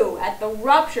anew at the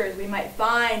ruptures we might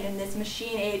find in this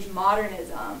machine age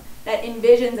modernism that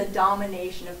envisions a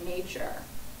domination of nature.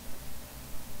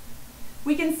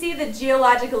 We can see the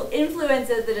geological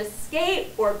influences that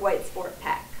escape Borkwhite's Fort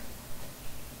Peck.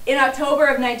 In October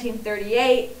of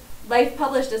 1938, Life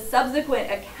published a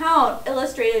subsequent account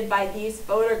illustrated by these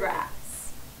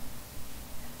photographs,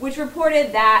 which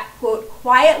reported that, quote,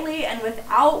 quietly and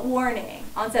without warning,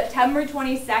 on September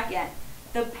 22nd,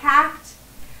 the packed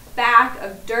back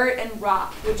of dirt and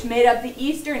rock, which made up the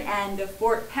eastern end of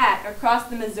Fort Peck across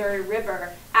the Missouri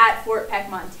River at Fort Peck,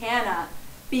 Montana,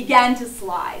 began to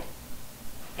slide.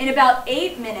 In about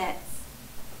 8 minutes,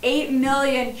 8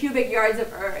 million cubic yards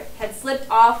of earth had slipped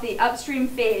off the upstream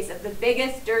face of the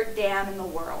biggest dirt dam in the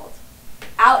world,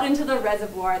 out into the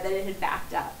reservoir that it had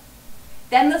backed up.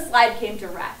 Then the slide came to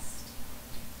rest.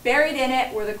 Buried in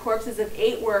it were the corpses of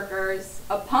 8 workers,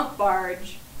 a pump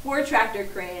barge, 4 tractor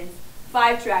cranes,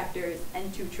 5 tractors,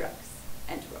 and 2 trucks,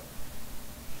 and rope.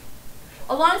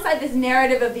 Alongside this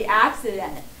narrative of the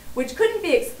accident, which couldn't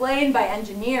be explained by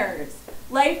engineers,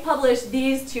 Life published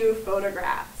these 2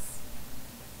 photographs.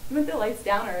 You want the lights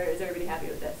down, or is everybody happy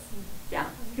with this?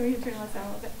 Down. Can we turn the lights down a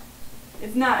little bit?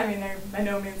 It's not, I mean, they're by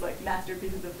no means like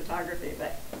masterpieces of photography,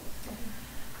 but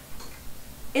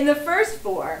in the first,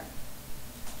 well,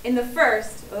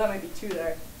 that might be 2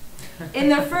 there. In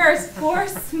the first, 4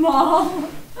 small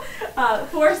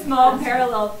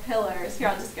parallel pillars. Here,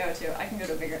 I'll just go to, I can go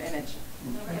to a bigger image.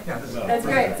 That's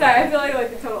great. Sorry, I feel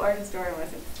like a total art historian when I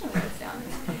say, this down.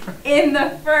 In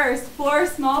the first, 4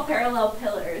 small parallel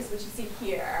pillars, which you see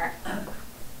here,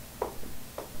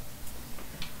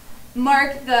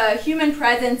 mark the human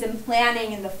presence and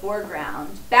planning in the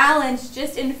foreground, balanced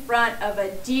just in front of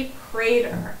a deep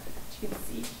crater, which you can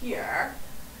see here,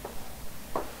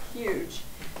 huge,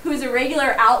 whose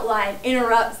irregular outline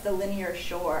interrupts the linear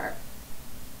shore.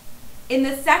 In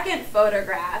the second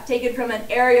photograph, taken from an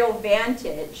aerial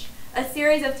vantage, a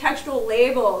series of textual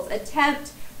labels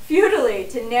attempt futilely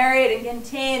to narrate and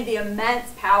contain the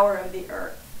immense power of the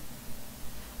earth.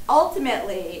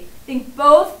 Ultimately, I think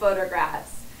both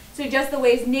photographs suggest the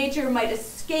ways nature might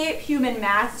escape human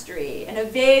mastery and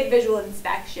evade visual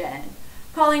inspection,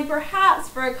 calling perhaps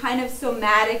for a kind of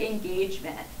somatic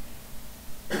engagement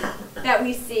that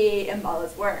we see in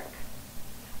Bhalla's work.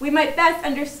 We might best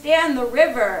understand the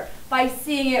river by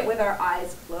seeing it with our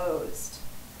eyes closed,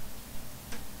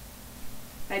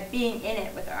 by being in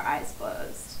it with our eyes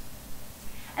closed.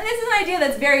 And this is an idea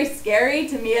that's very scary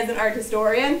to me as an art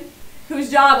historian, whose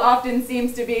job often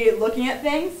seems to be looking at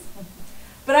things.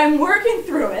 But I'm working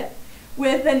through it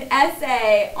with an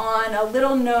essay on a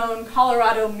little-known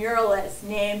Colorado muralist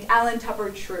named Alan Tupper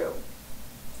True,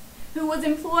 who was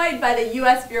employed by the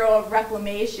U.S. Bureau of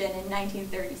Reclamation in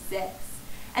 1936.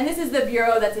 And this is the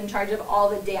bureau that's in charge of all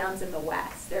the dams in the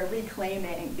West. They're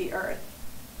reclaiming the earth.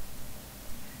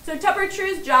 So Tupper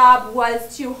True's job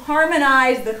was to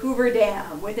harmonize the Hoover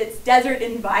Dam with its desert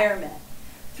environment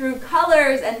through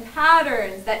colors and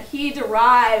patterns that he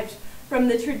derived from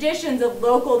the traditions of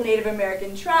local Native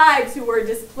American tribes who were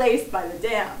displaced by the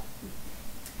dam.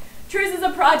 True's is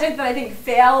a project that I think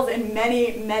fails in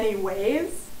many, many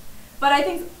ways, but I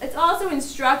think it's also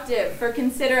instructive for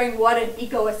considering what an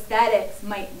ecoaesthetics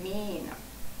might mean.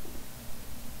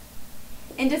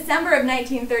 In December of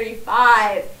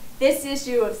 1935, this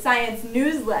issue of Science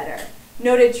Newsletter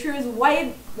noted True's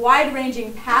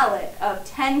wide-ranging palette of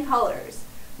 10 colors,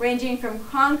 ranging from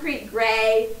concrete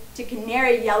gray to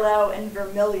canary yellow and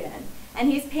vermilion.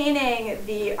 And he's painting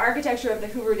the architecture of the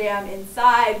Hoover Dam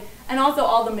inside and also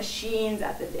all the machines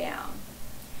at the dam.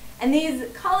 And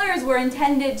these colors were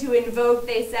intended to invoke,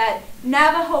 they said,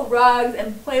 Navajo rugs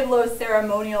and Pueblo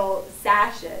ceremonial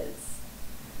sashes,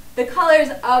 the colors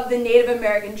of the Native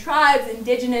American tribes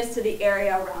indigenous to the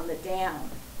area around the dam.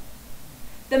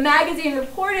 The magazine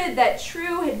reported that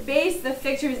True had based the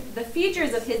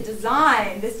features of his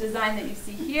design, this design that you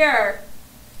see here,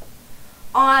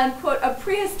 on, quote, a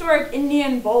prehistoric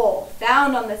Indian bowl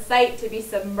found on the site to be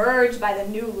submerged by the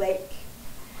new lake.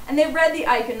 And they read the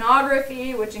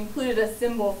iconography, which included a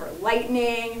symbol for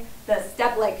lightning, the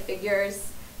step-like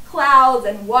figures, clouds,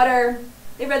 and water.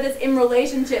 They read this in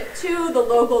relationship to the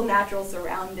local natural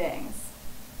surroundings.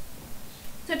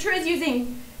 So True is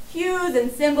using hues and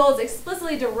symbols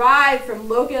explicitly derived from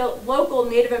local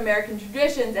Native American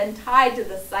traditions and tied to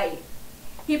the site.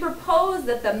 He proposed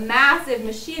that the massive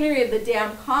machinery of the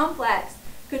dam complex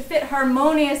could fit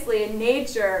harmoniously in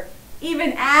nature,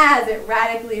 even as it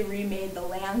radically remade the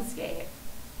landscape.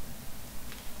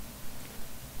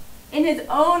 In his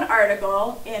own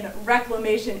article in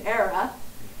Reclamation Era,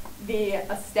 the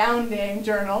astounding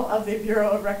journal of the Bureau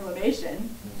of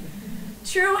Reclamation,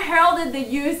 True heralded the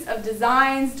use of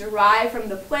designs derived from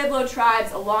the Pueblo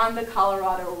tribes along the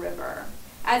Colorado River.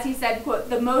 As he said, quote,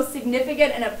 the most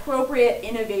significant and appropriate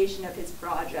innovation of his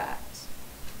project.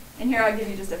 And here I'll give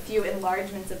you just a few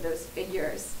enlargements of those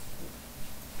figures.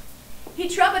 He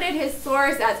trumpeted his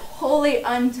source as wholly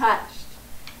untouched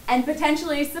and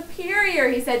potentially superior,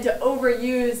 he said, to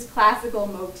overused classical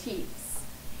motifs,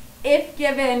 if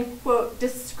given, quote,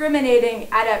 discriminating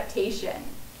adaptation.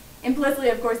 Implicitly,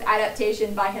 of course,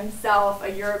 adaptation by himself, a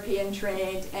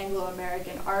European-trained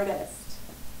Anglo-American artist.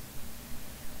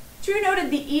 True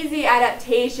noted the easy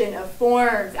adaptation of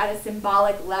forms at a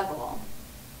symbolic level.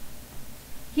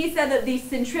 He said that the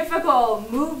centrifugal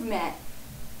movement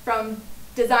from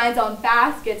designs on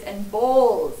baskets and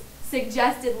bowls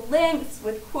suggested links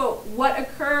with, quote, what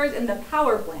occurs in the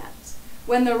power plant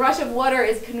when the rush of water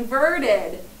is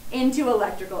converted into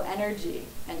electrical energy,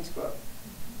 end quote.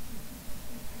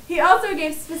 He also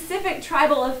gave specific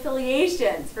tribal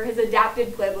affiliations for his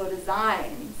adapted Pueblo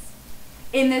designs.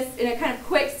 In a kind of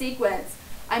quick sequence,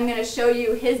 I'm going to show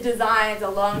you his designs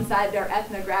alongside their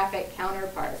ethnographic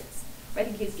counterparts, where I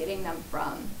think he's getting them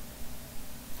from.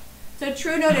 So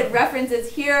True noted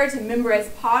references here to Mimbres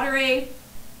pottery,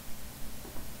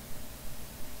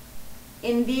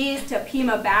 in these to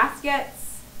Pima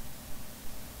baskets,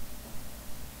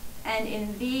 and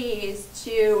in these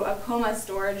to Acoma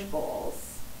storage bowls.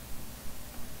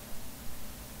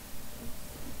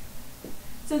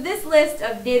 So this list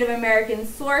of Native American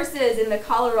sources in the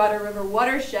Colorado River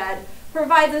watershed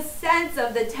provides a sense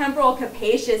of the temporal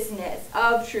capaciousness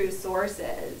of True's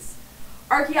sources.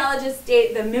 Archaeologists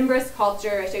date the Mimbres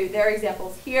culture, I show you their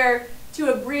examples here,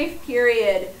 to a brief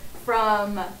period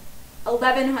from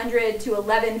 1100 to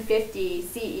 1150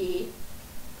 CE,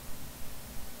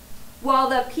 while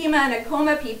the Pima and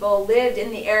Acoma people lived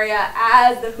in the area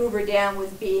as the Hoover Dam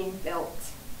was being built.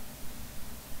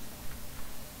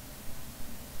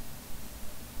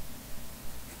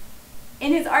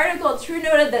 In his article, True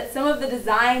noted that some of the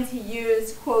designs he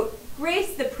used, quote,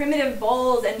 grace the primitive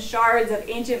bowls and shards of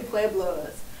ancient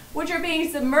pueblos, which are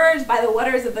being submerged by the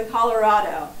waters of the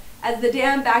Colorado as the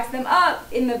dam backs them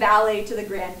up in the valley to the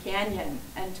Grand Canyon,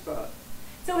 end quote.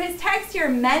 So his text here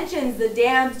mentions the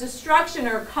dam's destruction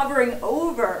or covering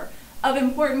over of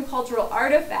important cultural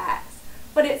artifacts,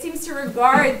 but it seems to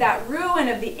regard that ruin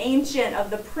of the ancient,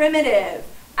 of the primitive,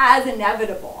 as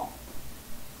inevitable.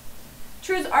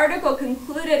 True's article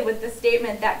concluded with the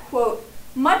statement that, quote,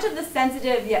 much of the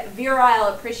sensitive yet virile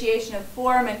appreciation of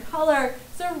form and color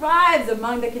survives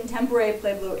among the contemporary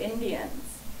Pueblo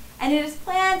Indians, and it is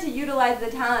planned to utilize the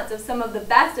talents of some of the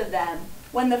best of them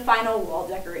when the final wall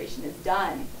decoration is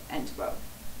done, end quote.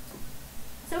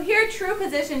 So here True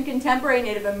positioned contemporary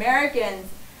Native Americans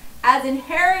as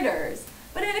inheritors,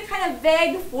 but in a kind of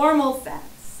vague formal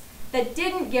sense that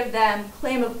didn't give them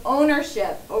claim of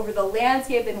ownership over the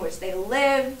landscape in which they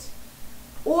lived,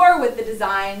 or with the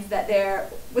designs that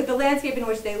with the landscape in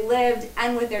which they lived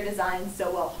and with their designs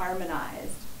so well harmonized.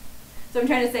 So what I'm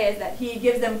trying to say is that he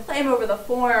gives them claim over the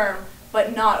form,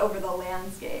 but not over the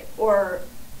landscape, or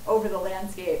over the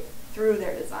landscape through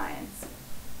their designs.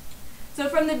 So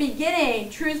from the beginning,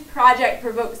 True's project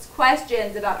provokes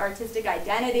questions about artistic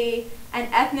identity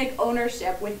and ethnic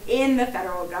ownership within the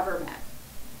federal government.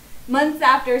 Months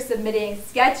after submitting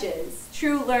sketches,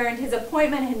 True learned his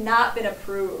appointment had not been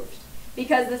approved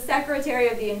because the Secretary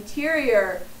of the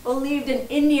Interior believed an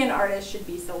Indian artist should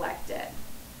be selected.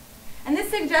 And this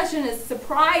suggestion is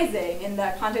surprising in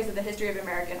the context of the history of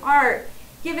American art,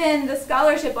 given the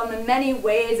scholarship on the many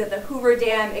ways that the Hoover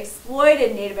Dam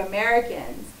exploited Native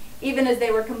Americans, even as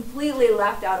they were completely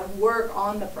left out of work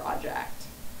on the project.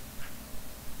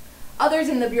 Others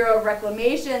in the Bureau of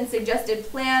Reclamation suggested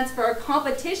plans for a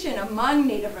competition among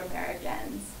Native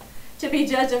Americans, to be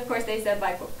judged, of course, they said,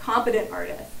 by quote, competent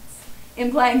artists,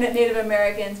 implying that Native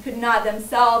Americans could not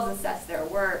themselves assess their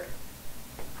work.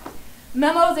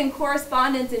 Memos and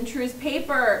correspondence in True's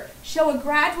paper show a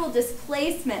gradual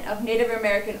displacement of Native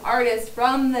American artists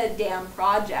from the dam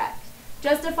project,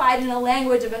 justified in a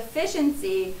language of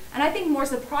efficiency, and I think more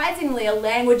surprisingly, a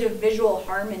language of visual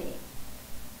harmony.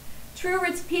 True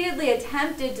repeatedly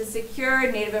attempted to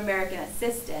secure Native American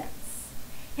assistance.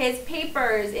 His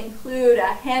papers include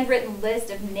a handwritten list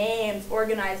of names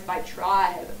organized by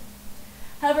tribe.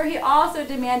 However, he also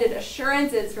demanded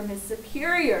assurances from his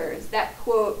superiors that,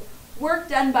 quote, work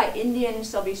done by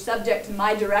Indians shall be subject to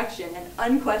my direction and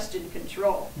unquestioned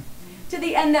control, to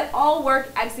the end that all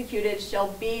work executed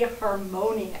shall be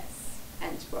harmonious,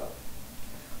 end quote.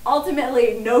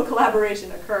 Ultimately, no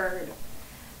collaboration occurred.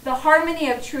 The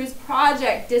harmony of True's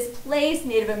project displaced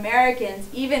Native Americans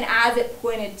even as it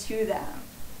pointed to them,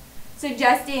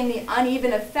 suggesting the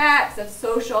uneven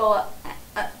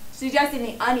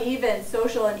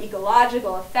social and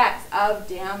ecological effects of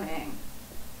damming.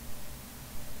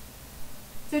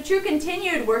 So True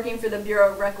continued working for the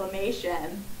Bureau of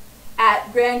Reclamation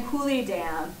at Grand Coulee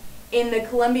Dam in the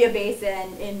Columbia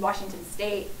Basin in Washington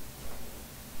State.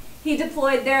 He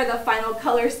deployed there the final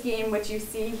color scheme, which you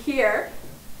see here,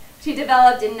 which he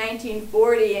developed in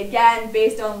 1940, again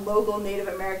based on local Native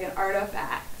American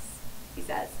artifacts, he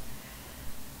says.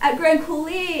 At Grand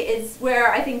Coulee is where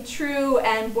I think True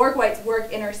and Borkwhite's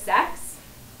work intersects.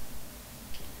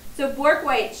 So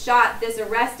Borkwhite shot this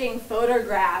arresting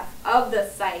photograph of the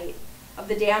site, of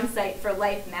the dam site, for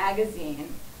Life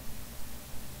magazine.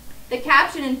 The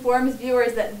caption informs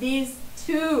viewers that these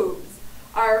tubes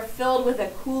are filled with a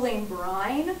cooling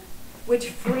brine, which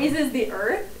freezes the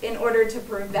earth in order to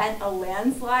prevent a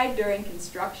landslide during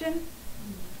construction.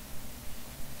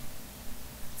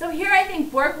 So here I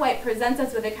think Borkwhite presents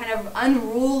us with a kind of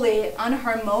unruly,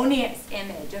 unharmonious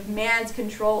image of man's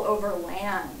control over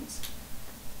land.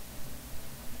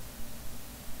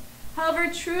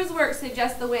 However, True's work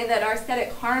suggests the way that our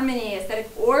aesthetic harmony, aesthetic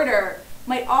order,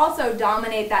 might also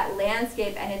dominate that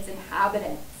landscape and its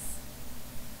inhabitants.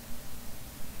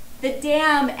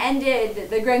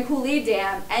 The Grand Coulee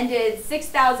Dam ended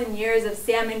 6,000 years of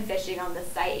salmon fishing on the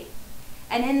site.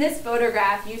 And in this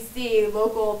photograph, you see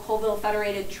local Colville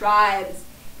Federated tribes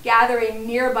gathering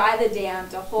nearby the dam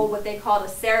to hold what they called a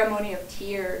ceremony of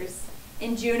tears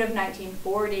in June of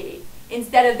 1940,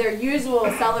 instead of their usual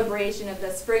celebration of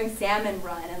the spring salmon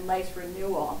run and life's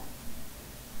renewal.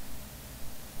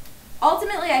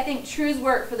 Ultimately, I think True's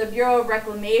work for the Bureau of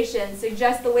Reclamation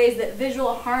suggests the ways that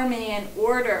visual harmony and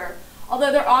order,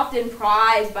 although they're often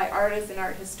prized by artists and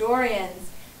art historians,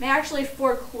 may actually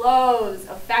foreclose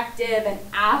effective and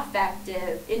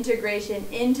affective integration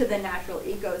into the natural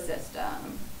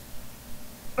ecosystem.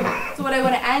 So what I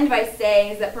want to end by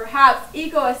saying is that perhaps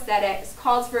ecoaesthetics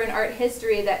calls for an art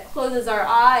history that closes our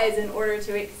eyes in order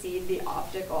to exceed the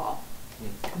optical.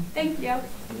 Thank you.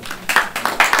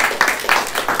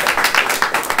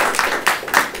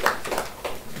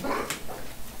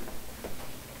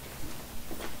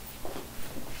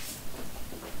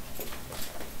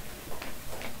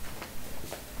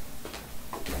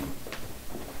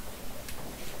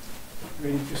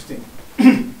 Very interesting.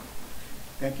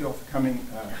 Thank you all for coming.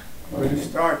 Where to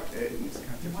start in this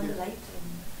context here? One light.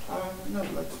 No,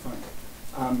 that's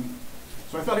fine.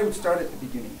 So I thought I would start at the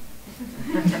beginning.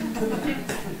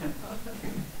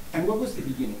 And what was the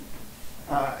beginning?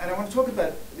 And I want to talk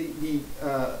about the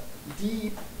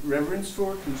deep reverence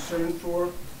for, concern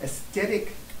for,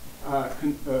 aesthetic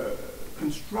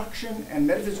construction and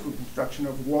metaphysical construction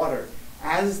of water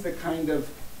as the kind of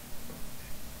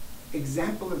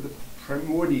example of the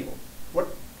primordial,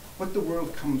 what the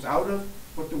world comes out of,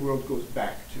 what the world goes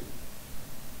back to.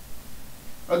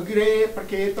 Agre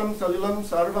praketam salilam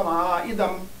sarvama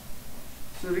idam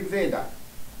surigveda.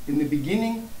 In the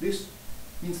beginning, this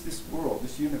means this world,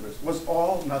 this universe, was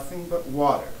all nothing but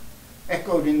water.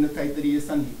 Echoed in the Taittiriya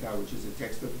Sanhita, which is a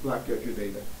text of the Black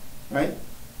Yajurveda, right?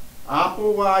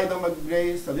 Apo va idam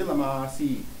agre salilama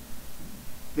si.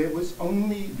 There was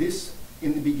only this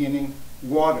in the beginning,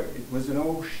 water. It was an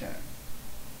ocean.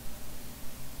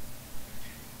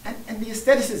 And the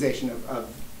aestheticization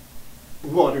of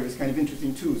water is kind of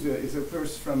interesting too. It's a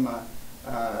verse from an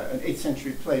 8th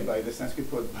century play by the Sanskrit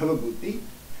poet Bhalabhuti,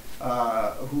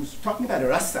 who's talking about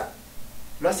rasa.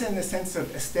 Rasa in the sense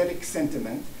of aesthetic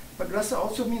sentiment, but rasa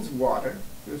also means water.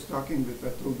 I was talking with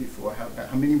Atul before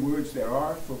how many words there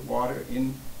are for water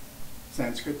in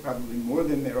Sanskrit, probably more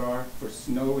than there are for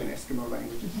snow in Eskimo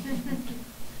languages.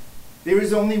 There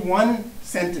is only one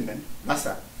sentiment,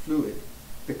 rasa, fluid,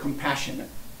 the compassionate.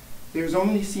 There's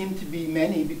only seem to be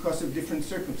many because of different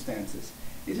circumstances.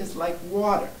 It is like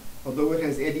water. Although it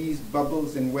has eddies,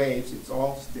 bubbles, and waves, it's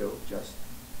all still just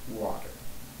water.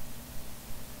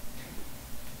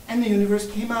 And the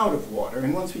universe came out of water.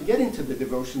 And once we get into the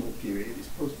devotional period, this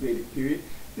post-Vedic period,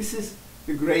 this is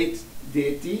the great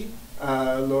deity,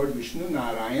 Lord Vishnu,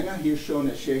 Narayana, here shown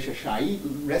as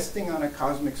Sheshashayi, resting on a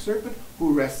cosmic serpent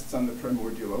who rests on the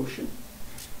primordial ocean.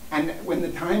 And when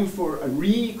the time for a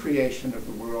recreation of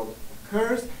the world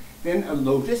occurs, then a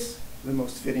lotus, the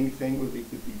most fitting thing, we'll leave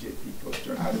the BJP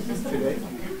poster out of this today.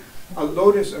 A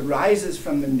lotus arises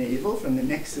from the navel, from the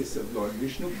nexus of Lord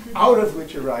Vishnu, out of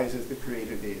which arises the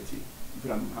creator deity,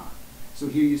 Brahma. So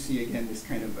here you see again this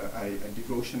kind of a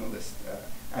devotionalist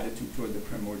attitude toward the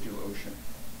primordial ocean.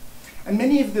 And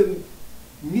many of the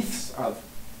myths of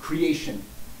creation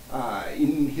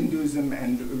in Hinduism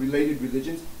and related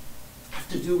religions have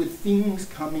to do with things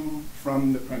coming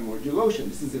from the primordial ocean.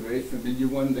 This is a very familiar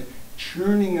one, the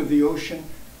churning of the ocean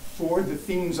for the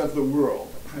things of the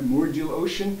world. The primordial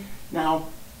ocean now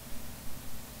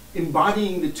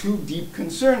embodying the two deep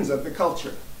concerns of the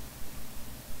culture: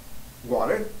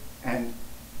 water and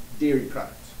dairy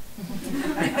products.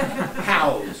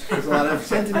 Cows. There's a lot of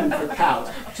sentiment for cows.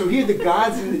 So here the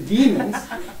gods and the demons,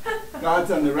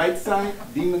 gods on the right side,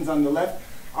 demons on the left,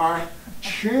 are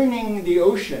churning the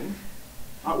ocean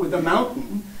with a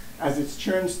mountain as its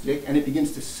churn stick, and it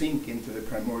begins to sink into the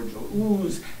primordial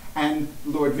ooze. And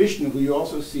Lord Vishnu, who you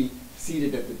also see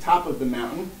seated at the top of the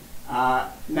mountain,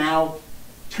 now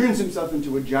turns himself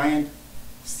into a giant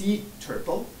sea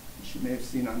turtle, which you may have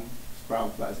seen on Sproul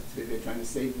Plaza today. They're trying to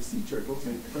save the sea turtles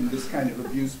from this kind of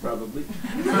abuse, probably.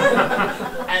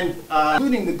 And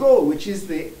including the goal, which is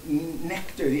the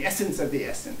nectar, the essence of the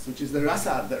essence, which is the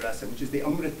rasa of the rasa, which is the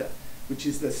amrita, which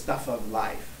is the stuff of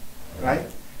life, right?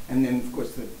 And then, of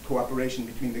course, the cooperation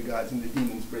between the gods and the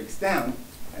demons breaks down,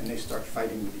 and they start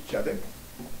fighting with each other.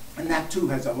 And that, too,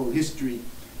 has a whole history,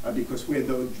 because where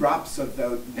the drops of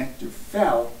the nectar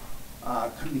fell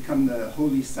can become the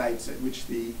holy sites at which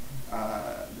the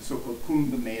so-called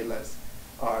Kumbh Melas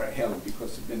are held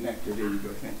because of the nectar. There you go,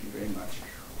 thank you very much.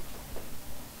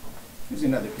 Here's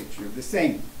another picture of the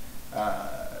same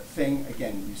thing.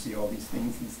 Again, you see all these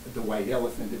things, the white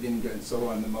elephant of Indra and so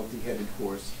on, the multi-headed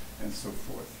horse, and so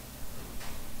forth.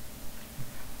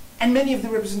 And many of the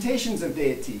representations of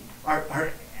deity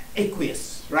are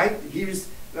aqueous, right? Here's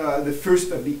the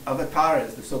first of the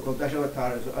avatars, the so-called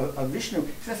Dashavatars of Vishnu.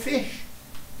 It's a fish.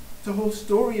 It's a whole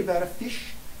story about a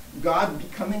fish, God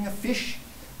becoming a fish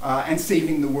and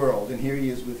saving the world. And here he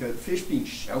is with a fish being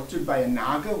sheltered by a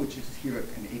naga, which is here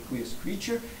an aqueous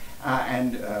creature,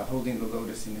 and holding the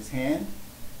lotus in his hand.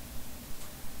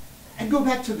 And go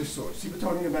back to the source. You were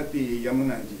talking about the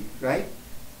Yamunaji, right?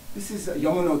 This is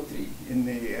Yamunotri in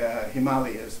the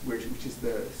Himalayas, which is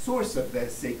the source of the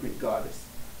sacred goddess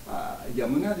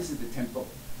Yamuna. This is the temple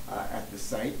at the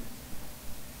site.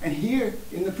 And here,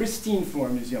 in the pristine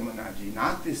form, is Yamunaji,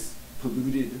 not this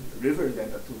polluted river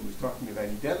that Atul was talking about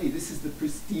in Delhi. This is the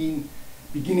pristine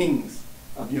beginnings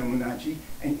of Yamunaji,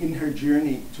 and in her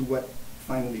journey to what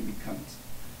finally becomes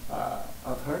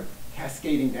of her,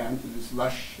 cascading down to this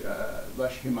lush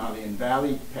Himalayan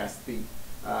valley past the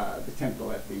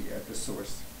temple at the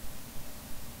source.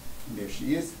 And there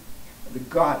she is, the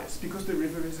goddess, because the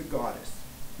river is a goddess,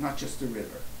 not just a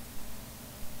river.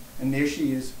 And there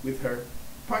she is with her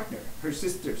partner, her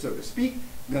sister, so to speak,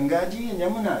 Gangaji and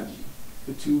Yamunaji,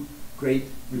 the two great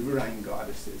riverine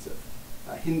goddesses of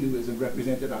Hinduism,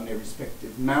 represented on their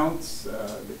respective mounts,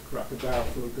 the crocodile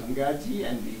for Gangaji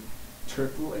and the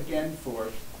turtle again for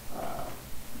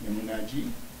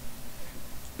Yamunaji.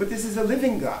 But this is a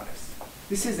living goddess.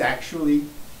 This is actually,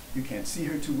 you can't see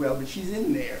her too well, but she's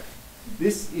in there.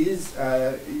 This is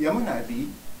Yamunadi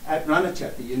at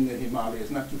Ranachati in the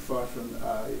Himalayas, not too far from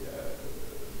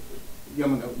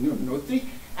Yamunotri.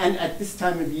 And at this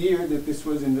time of year, that this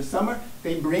was in the summer,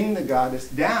 they bring the goddess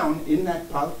down in that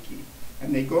palki,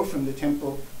 and they go from the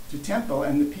temple to temple,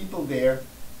 and the people there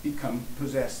become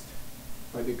possessed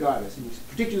by the goddess, and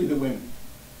particularly the women.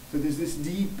 So there's this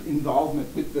deep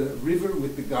involvement with the river,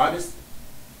 with the goddess.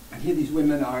 And here these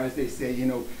women are, as they say, you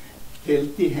know,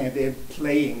 they're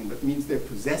playing, but means they're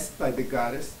possessed by the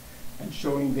goddess and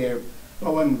showing their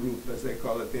Pawan Roop, as they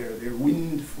call it, their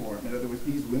wind form. In other words,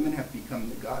 these women have become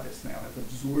the goddess now, have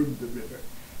absorbed the river.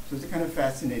 So it's a kind of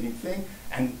fascinating thing.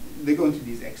 And they go into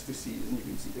these ecstasies, and you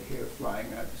can see the hair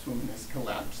flying out. This woman has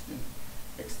collapsed in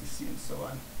ecstasy and so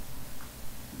on.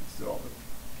 This is all the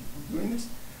people doing this.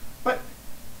 But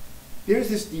there's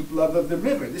this deep love of the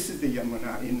river. This is the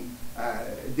Yamuna in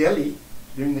Delhi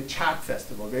during the Chhat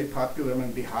festival, very popular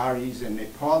among Biharis and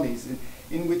Nepalis,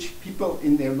 in which people,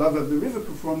 in their love of the river,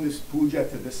 perform this puja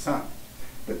to the sun.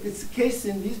 But it's the case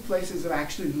in these places of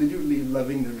actually literally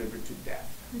loving the river to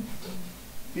death.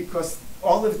 Because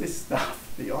all of this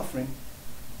stuff, the offering,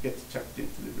 gets chucked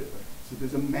into the river. So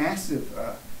there's a massive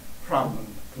problem,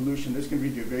 pollution. This can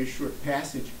read you a very short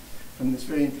passage from this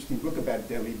very interesting book about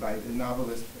Delhi by the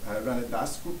novelist Rana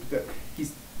Dasgupta.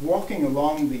 He's walking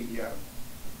along the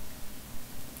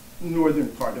northern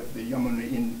part of the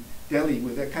Yamuna in Delhi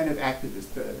with a kind of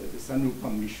activist, this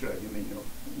Anupam Mishra, you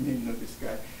may know this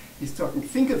guy. He's talking,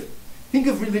 think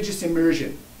of religious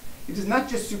immersion. It is not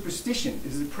just superstition,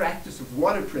 it is a practice of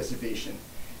water preservation.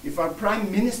 If our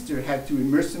prime minister had to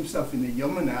immerse himself in the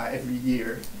Yamuna every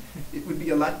year, it would be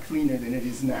a lot cleaner than it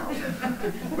is now.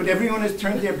 But everyone has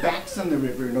turned their backs on the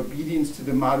river in obedience to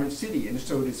the modern city, and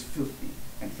so it is filthy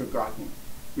and forgotten.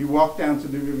 We walk down to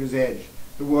the river's edge.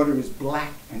 The water is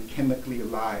black and chemically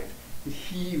alive. It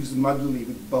heaves muddily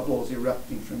with bubbles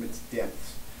erupting from its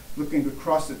depths. Looking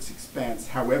across its expanse,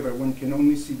 however, one can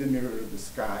only see the mirror of the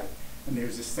sky, and there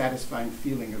is a satisfying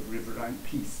feeling of riverine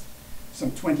peace.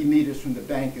 Some 20 meters from the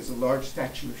bank is a large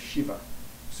statue of Shiva,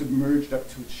 submerged up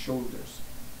to its shoulders.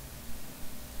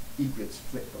 Egrets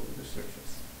flick over the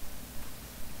surface.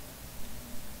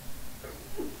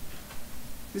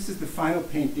 This is the final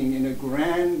painting in a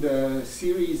grand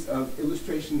series of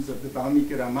illustrations of the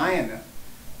Valmiki Ramayana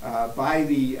by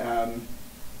the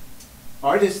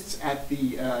artists at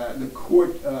the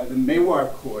court, the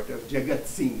Mewar court of Jagat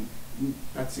Singh,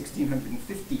 about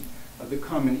 1650 of the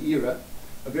Common Era.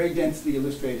 A very densely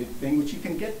illustrated thing, which you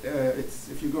can get,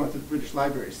 if you go onto the British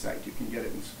Library site, you can get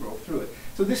it and scroll through it.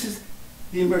 So this is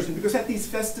the immersion, because at these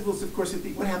festivals, of course,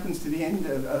 what happens to the end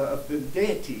of the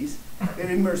deities,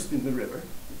 they're immersed in the river,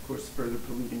 of course, further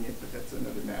polluting it, but that's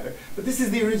another matter. But this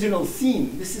is the original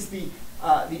scene. This is the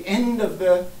end of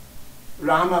the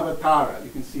Ramavatara. You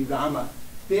can see Rama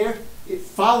there. It's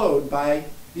followed by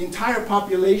the entire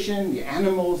population, the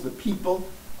animals, the people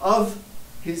of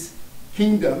his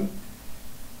kingdom,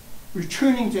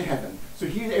 returning to heaven. So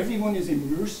here everyone is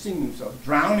immersing themselves,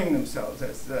 drowning themselves,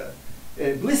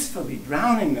 blissfully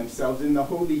drowning themselves in the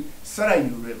holy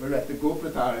Sarayu River at the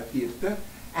Gopratara Tirtha,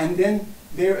 and then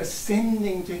they're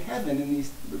ascending to heaven in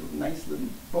these nice little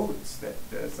boats that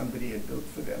somebody had built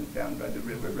for them down by the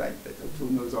river, right, that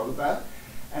Atul knows all about.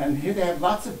 And here they have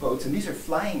lots of boats, and these are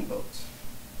flying boats,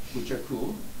 which are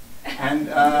cool. And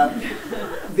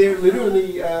they're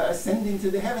literally ascending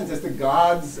to the heavens as the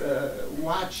gods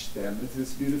watch them. It's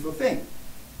this beautiful thing.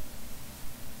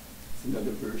 It's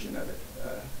another version of it.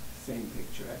 Same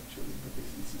picture, actually, but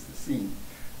this is the scene.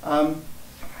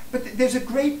 But there's a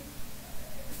great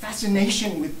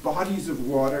fascination with bodies of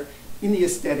water in the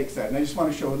aesthetic side. And I just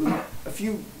want to show a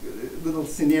few little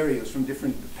scenarios from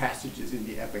different passages in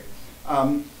the epic.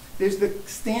 There's the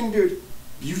standard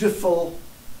beautiful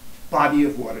body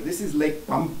of water. This is Lake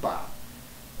Pampa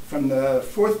from the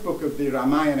 4th book of the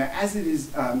Ramayana as it is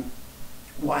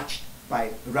watched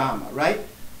by Rama, right?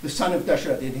 The son of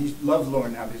Dasharatha, and he's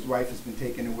lovelorn now, his wife has been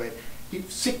taken away.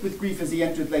 He's sick with grief as he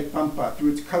entered Lake Pampa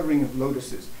through its covering of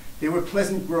lotuses. There were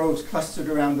pleasant groves clustered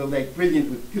around the lake, brilliant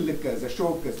with pilikas,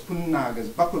 ashokas, punnagas,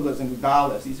 bakulas, and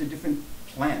udalas. These are different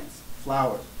plants,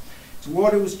 flowers. Its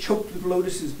water was choked with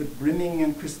lotuses, but brimming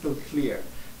and crystal clear,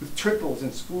 with turtles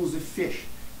and schools of fish.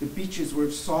 The beaches were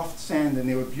of soft sand, and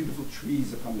there were beautiful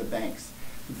trees upon the banks.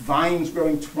 with vines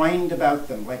growing twined about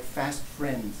them like fast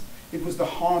friends. It was the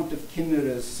haunt of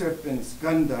chimeras, serpents,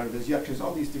 gandharvas, yakshas,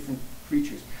 all these different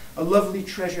creatures. A lovely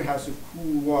treasure house of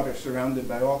cool water surrounded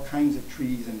by all kinds of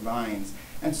trees and vines,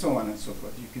 and so on and so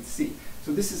forth, you can see.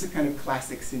 So this is a kind of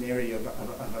classic scenario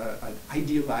of an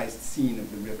idealized scene of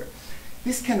the river.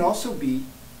 This can also be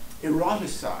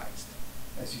eroticized,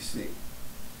 as you see.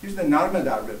 Here's the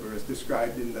Narmada River as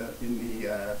described in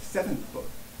the seventh book,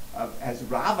 as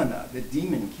Ravana, the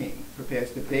demon king,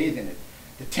 prepares to bathe in it.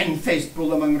 The 10-faced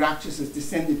bull among Rakshasas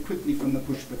descended quickly from the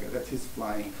Pushpaka, that's his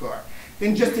flying car.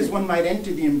 Then just as one might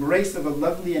enter the embrace of a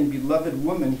lovely and beloved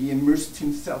woman, he immersed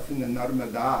himself in the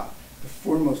Narmada, the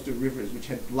foremost of rivers, which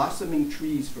had blossoming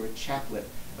trees for a chaplet,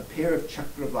 a pair of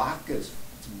chakravakas,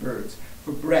 birds,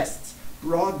 for breasts,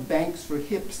 broad banks for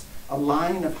hips, a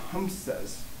line of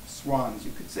hamsas, swans,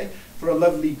 you could say, for a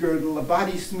lovely girdle, a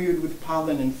body smeared with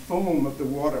pollen and foam of the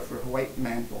water for a white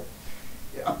mantle,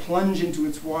 a plunge into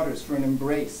its waters for an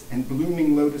embrace, and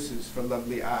blooming lotuses for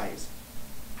lovely eyes.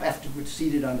 Afterwards,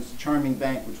 seated on its charming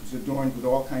bank, which was adorned with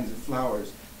all kinds of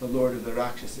flowers, the lord of the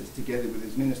Rakshasas, together with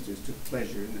his ministers, took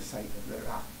pleasure in the sight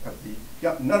of the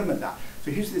Narmada.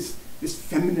 So here's this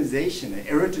feminization, an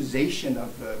erotization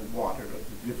of the water, of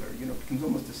the river, you know, it becomes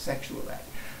almost a sexual act.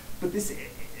 But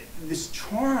this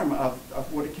charm of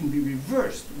what it can be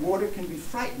reversed, water can be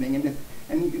frightening,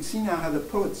 and you can see now how the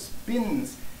poet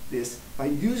spins this by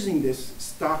using this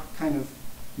stock kind of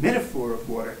metaphor of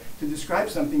water to describe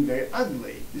something very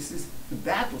ugly. This is the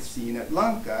battle scene at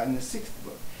Lanka in the sixth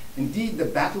book. Indeed, the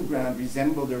battleground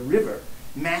resembled a river.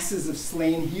 Masses of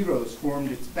slain heroes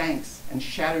formed its banks, and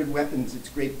shattered weapons its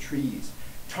great trees.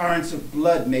 Torrents of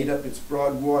blood made up its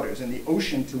broad waters, and the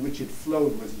ocean to which it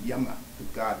flowed was Yama, the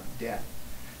god of death.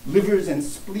 Livers and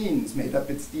spleens made up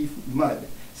its deep mud.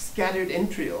 Scattered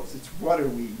entrails, its water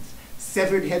weeds.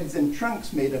 Severed heads and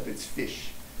trunks made up its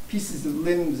fish. Pieces of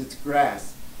limbs, its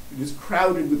grass. It was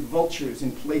crowded with vultures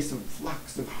in place of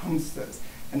flocks of hamsas,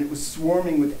 and it was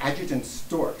swarming with adjutant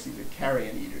storks, these are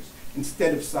carrion eaters,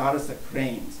 instead of sarasa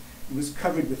cranes. It was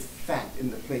covered with fat in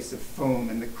the place of foam,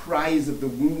 and the cries of the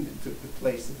wounded took the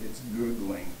place of its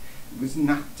gurgling. It was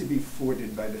not to be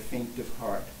forded by the faint of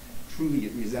heart. Truly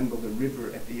it resembled a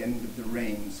river at the end of the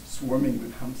rains, swarming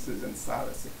with hamsas and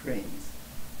sarasa cranes.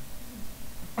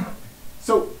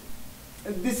 So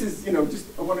this is, you know, just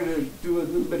I wanted to do a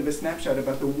little bit of a snapshot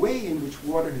about the way in which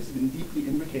water has been deeply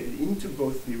imbricated into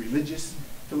both the religious,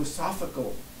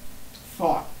 philosophical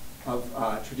thought of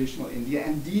traditional India,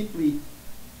 and deeply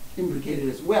imbricated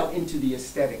as well into the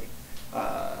aesthetic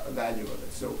value of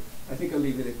it. So I think I'll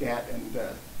leave it at that, and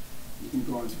you can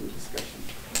go on to a discussion.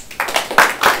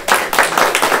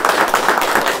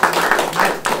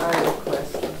 I have a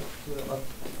question.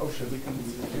 Oh, should we come to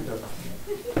the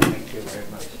Thank you very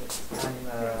much.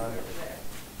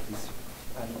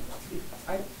 And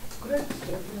could I just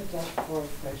open it up for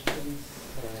questions?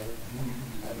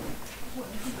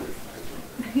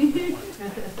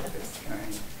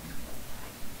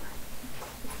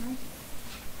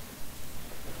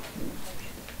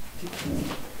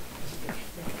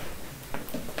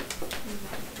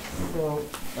 So,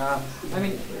 I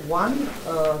mean, one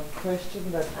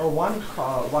question that, or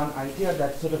one idea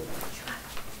that sort of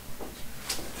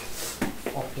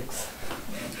optics.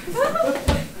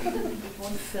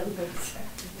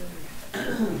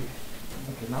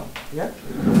 Okay, now, yeah.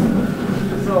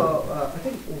 So I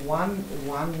think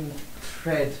one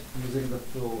thread, using the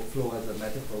flow as a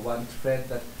metaphor, one thread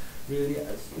that really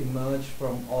has emerged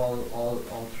from all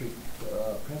three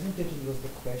presentations was the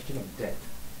question of death.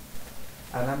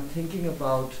 And I'm thinking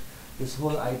about this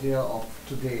whole idea of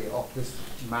today, of this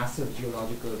massive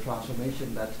geological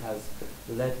transformation that has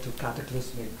led to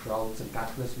cataclysmic droughts and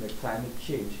cataclysmic climate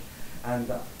change. And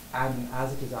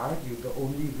as it is argued, the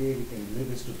only way we can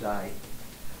live is to die.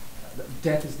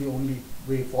 Death is the only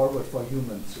way forward for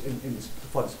humans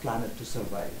for this planet to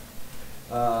survive.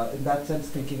 In that sense,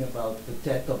 thinking about the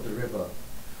death of the river,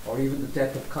 or even the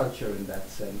death of culture in that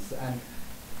sense. And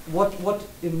what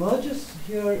emerges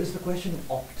here is the question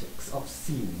of optics, of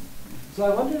seeing. So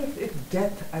I wonder if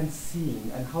death and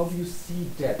seeing, and how do you see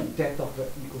death of the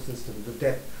ecosystem, the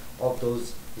death of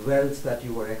those wells that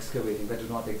you were excavating that do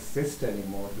not exist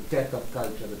anymore, the death of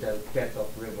culture, the death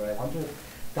of river. I wonder if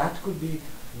that could be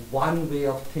one way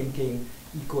of thinking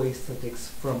ecoaesthetics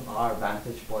from our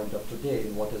vantage point of today,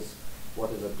 in what is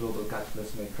a global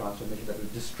cataclysmic transformation that will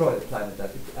destroy the planet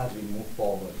as we move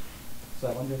forward. So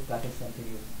I wonder if that is something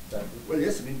that... Well,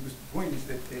 yes, I mean, the point is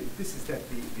that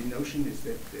the notion is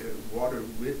that water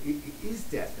is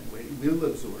death, and it will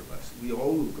absorb us. We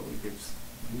all will go. It's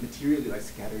materially like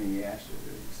scattering the ashes,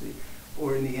 as you see,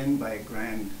 or in the end by a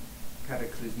grand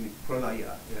cataclysmic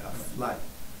pralaya, a flood.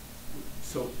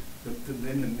 So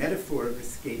then the metaphor of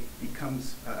escape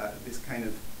becomes this kind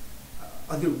of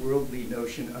otherworldly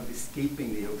notion of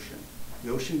escaping the ocean.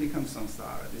 The ocean becomes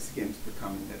samsara. This again is the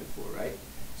common metaphor, right?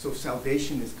 So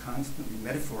salvation is constantly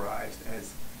metaphorized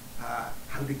as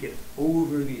how to get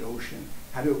over the ocean,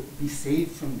 how to be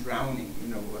saved from drowning.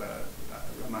 You know,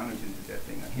 Ramanujan did that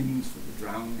thing, hymns for the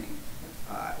drowning,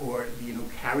 or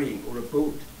carrying, or a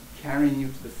boat carrying you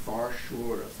to the far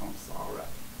shore of samsara.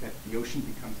 That the ocean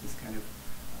becomes this kind of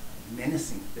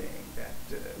menacing thing that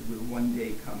will one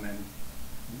day come and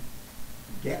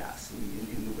get us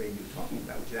in the way you're talking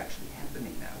about, which is actually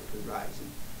happening now with the rise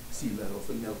in sea levels,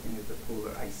 the melting of the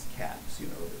polar ice caps, the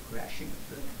crashing of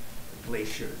the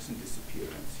glaciers and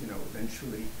disappearance.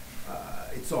 Eventually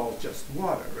it's all just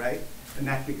water, right? And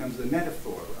that becomes the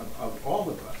metaphor of all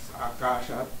of us.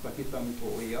 Akashat patitam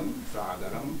toyam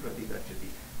sagaram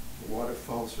pratigacchati. The water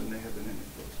falls from the heaven and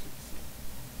it goes to the sea.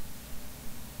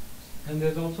 And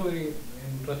there's also an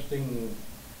interesting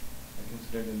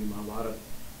incident in the Mahabharata,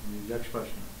 in the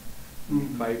Yakshprashna.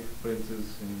 Mm-hmm. 5 princes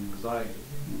in exile,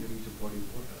 they reach a body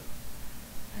of water,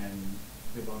 and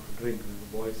they're about to drink. There's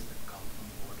a voice that comes from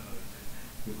the water and says,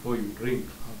 "Before you drink,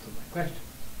 answer my question."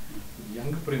 The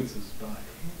younger princes die,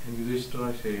 and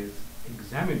Yudhishthira says,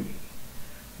 "Examine me."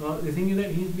 Now the thing is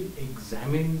that he's been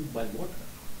examined by water.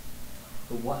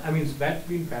 So that's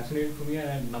been fascinating for me,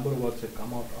 and a number of words have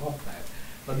come out of that.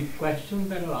 But the questions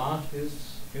that are asked is,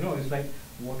 it's like,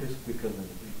 what is quicker than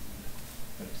the breeze?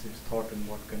 It's thought in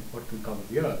what can cover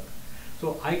the earth.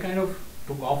 So I kind of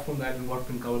took off from that, and what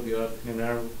can cover the earth in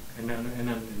an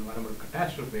environmental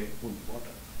catastrophe would be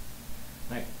water.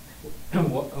 Right?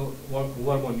 Who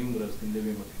are more numerous than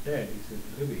living or the dead? He says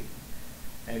living.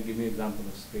 And give me an example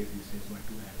of space. He says my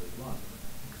 2 hands is 1.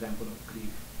 Example of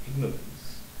grief,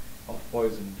 ignorance, of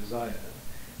poison, desire.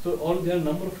 So there are a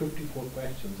number of 54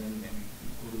 questions, and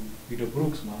go to Peter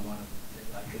Brook's Mahabharata.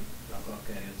 I think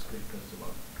Carrier scriptures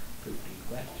about 15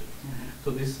 questions. Mm-hmm.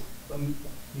 So this,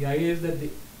 the idea is that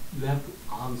you have to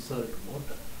answer to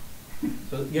water.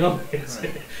 So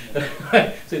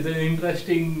so it's an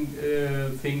interesting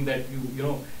thing that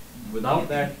without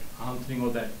that answering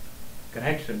or that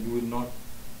connection, you will not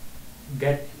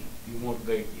get the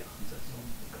answers.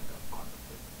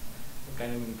 So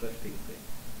kind of interesting thing.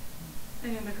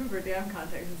 And in the Hoover Dam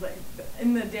context, it's like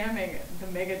in the damming, the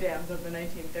mega dams of the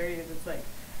 1930s, it's like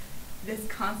this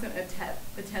constant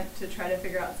attempt to try to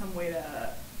figure out some way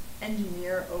to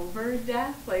engineer over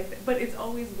death, but it's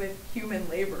always with human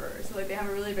laborers. So they have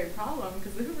a really big problem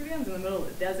because the Hoover Dam's in the middle of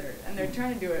the desert, and they're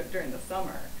trying to do it during the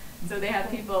summer. So they have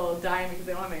people dying because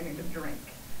they don't have anything to drink.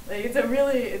 It's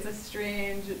a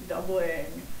strange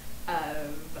doubling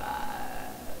of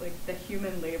the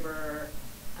human labor.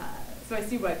 So I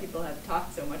see why people have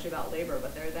talked so much about labor,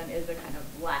 but there then is a kind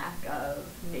of lack of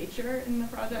nature in the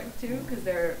project too, because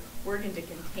they're working to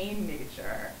contain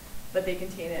nature, but they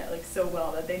contain it so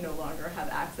well that they no longer have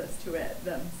access to it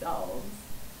themselves.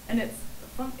 And it's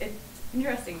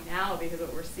interesting now because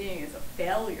what we're seeing is a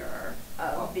failure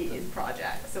of these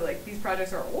projects. So these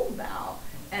projects are old now,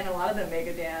 and a lot of the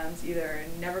mega dams either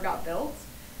never got built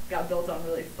on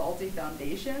really faulty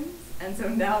foundations, and so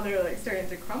now they're starting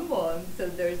to crumble, and so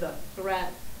there's a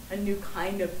threat, a new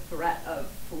kind of threat of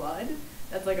flood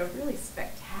that's a really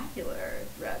spectacular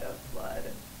threat of flood.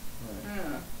 Right.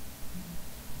 Yeah.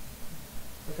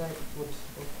 Okay,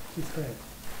 please go ahead.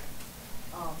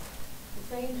 It's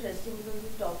very interesting because we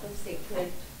talked of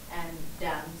sacred and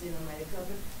dams in America, but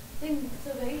I think it's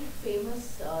a very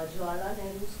famous Jawaharlal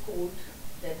Nehru's quote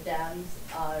that dams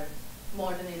are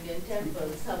modern Indian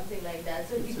temples, something like that.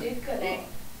 So he did connect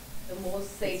the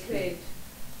most sacred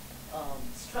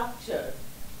structure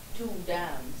to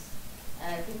dams,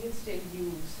 and I think it's still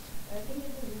used. I think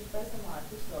it was used by some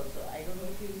artists also. I don't know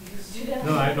if you used it.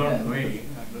 No, I don't know any.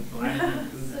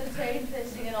 So it's very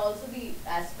interesting, and also the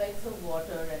aspects of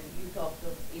water, and you talked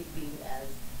of it being as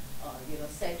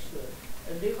sexual.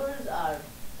 Rivers are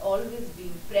always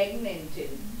being pregnant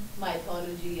in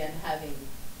mythology and having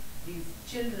these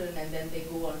children, and then they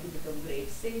go on to become great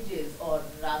sages or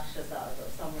rakshasas or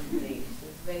someone great. So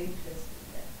it's very interesting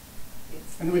that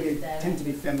it's. And they tend to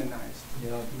be feminized.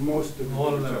 Yeah, most of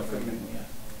all them of are them. feminine. Yeah.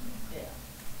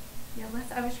 Yeah,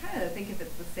 I was trying to think if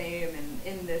it's the same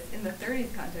in the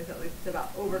 30s context, at least it's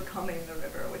about overcoming the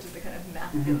river, which is a kind of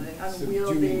masculine,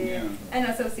 unwieldy, and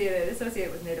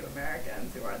associated with Native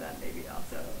Americans who are then maybe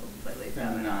also slightly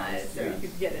feminized, so you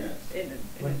could get it in a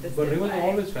distinct But rivers way. are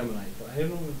always feminized. I don't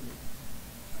know.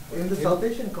 In the South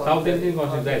Asian context. South Asian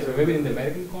context, right? So maybe in the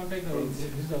American context, this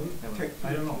is always feminized.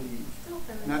 I don't know. Still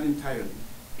feminine. Not entirely.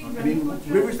 think I mean,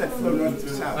 Brahmaputra rivers is that the flow only north to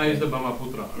south. Is the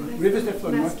Brahmaputra. Rivers that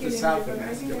flow north to masculine south are river.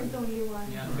 I think that's masculine. the only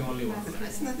one. Yeah, the only one. Masculine.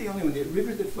 That's not the only one. The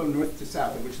rivers that flow north to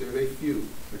south, of which there are very few,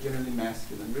 are generally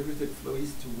masculine. Rivers that flow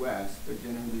east to west are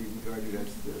generally regarded as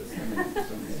feminine in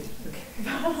some ways.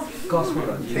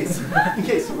 In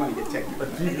case you want to get technical.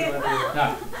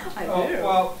 Yeah. I Oh, do.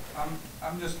 well, I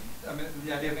mean,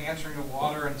 the idea of answering to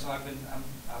water, and so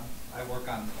I work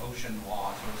on ocean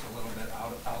law, so it's a little bit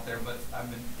out there, but I've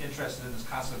been interested in this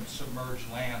concept of submerged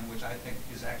land, which I think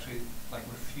is actually like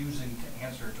refusing to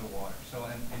answer to water. So,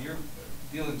 and you're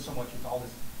dealing so much with all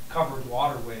these covered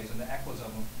waterways and the echoes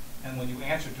of them, and when you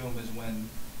answer to them is when,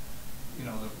 you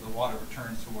know, the water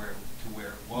returns to where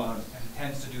it was, and it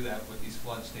tends to do that with these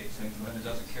flood states things, and it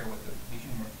doesn't care what the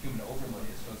human overlay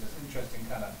is. So it's this interesting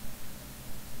kind of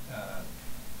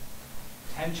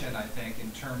tension, I think,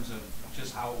 in terms of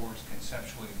just how it works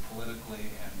conceptually and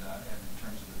politically, and in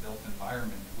terms of the built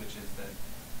environment, which is that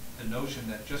the notion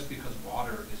that just because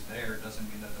water is there doesn't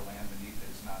mean that the land beneath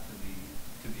it is not to be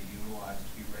utilized,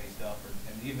 to be raised up,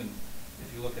 and even if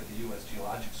you look at the U.S.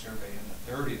 Geologic Survey in the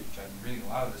 30s, which I've been reading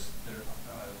a lot of their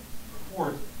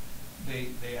report,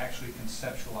 they actually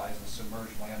conceptualize the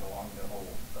submerged land along the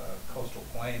whole coastal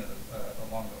plain,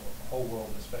 along the whole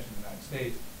world, especially the United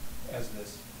States, as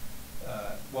this.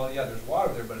 Well, yeah, there's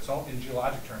water there, but it's all, in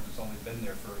geologic terms, it's only been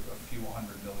there for a few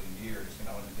 100 million years, you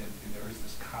know, and there is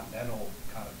this continental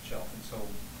kind of shelf. And so,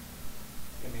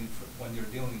 I mean, when you're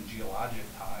dealing in geologic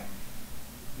time,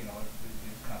 you know,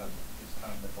 it's kind of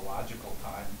mythological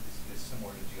time is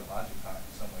similar to geologic time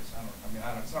in some ways.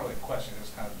 It's not really a question.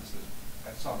 It's kind of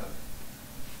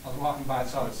I was walking by and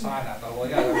saw the sign. I thought, well,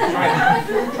 yeah,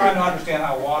 they're trying to understand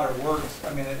how water works.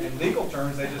 I mean, in legal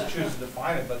terms, they just choose to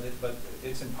define it, but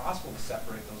it's impossible to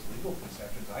separate those legal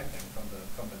conceptions, I think,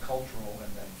 from the cultural,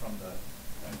 and then from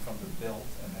the built,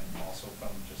 and then also from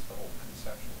just the whole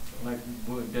conceptual. So,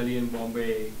 Like Delhi and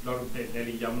Bombay, a lot of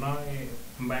Delhi Yamuna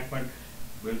embankment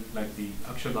built, like the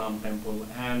Akshardham temple,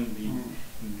 and the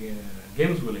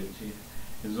Games village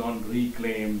is on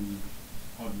reclaimed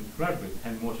or flood with,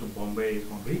 and most of Bombay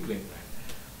is on reclaimed land.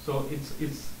 So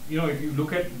it's you know, if you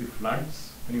look at the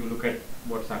floods and you look at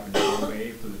what's happened in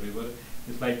Bombay to the river,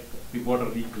 it's like the water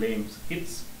reclaims.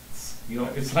 It's you know,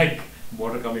 it's like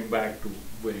water coming back to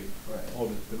where it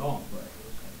always belonged.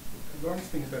 Lawrence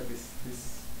thinks about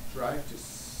this drive to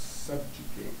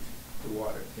subjugate the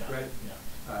water, right?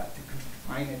 Yeah. To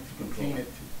confine it, to contain it,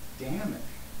 to dam it.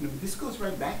 You know, this goes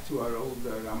right back to our old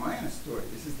Ramayana story.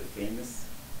 This is the famous,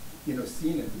 you know,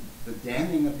 scene of the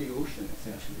damming of the ocean,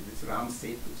 essentially, this Ram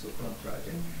Setu so-called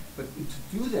project. But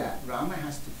to do that, Rama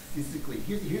has to physically,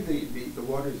 here the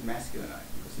water is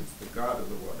masculinized because it's the god of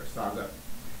the water, Sagar.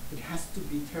 It has to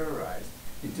be terrorized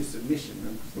into submission,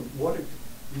 right? Because the water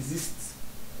resists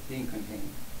being contained,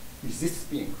 resists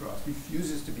being crossed,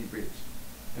 refuses to be bridged.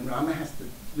 And Rama has to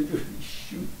literally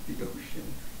shoot the ocean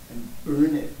and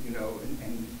burn it, you know,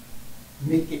 and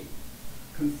make it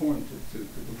conform to the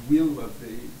will of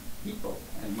the people,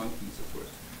 and monkeys, of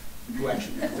course, who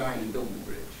actually design and build the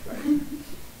bridge, right?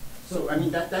 So, I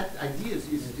mean, that idea is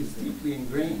deeply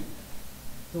ingrained.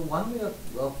 So one way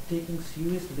of taking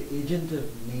seriously the agentive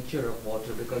nature of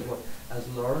water, because what, as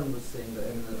Lauren was saying,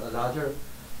 a larger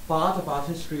part of art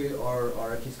history or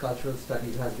at least cultural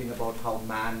studies has been about how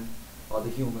man or the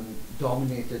human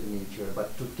dominated nature,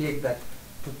 but to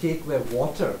take where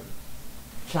water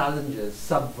challenges,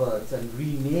 subverts, and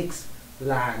remakes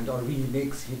land or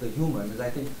remakes the human is, I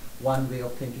think, one way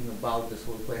of thinking about this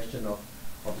whole question of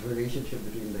the relationship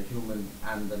between the human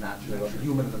and the natural, or the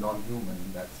human and the non-human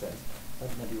in that sense.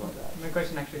 What do you want to add? My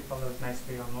question actually follows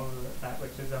nicely on all of that,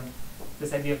 which is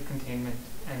this idea of containment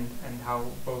and how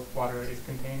both water is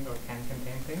contained or can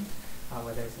contain things,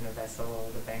 whether it's in a vessel or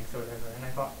the banks or whatever. And I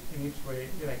thought in each way,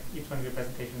 like each one of your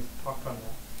presentations talked on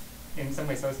that in some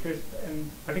way. So I was curious, and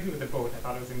particularly with the boat, I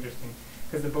thought it was interesting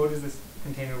because the boat is this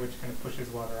container which kind of pushes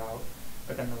water out,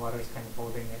 but then the water is kind of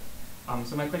holding it.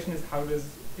 So my question is, how does,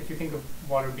 if you think of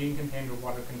water being contained or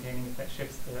water containing, if that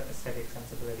shifts the aesthetic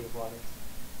sensibility of water,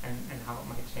 and how it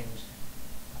might change?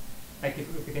 Like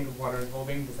if we think of water as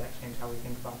holding, does that change how we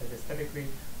think about it aesthetically,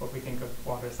 or if we think of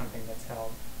water as something that's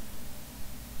held?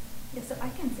 Yeah, so I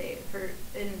can say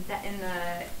in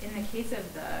the case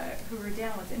of the Hoover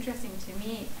Dam, what's interesting to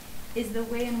me is the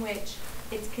way in which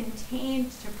it's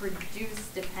contained to produce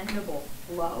dependable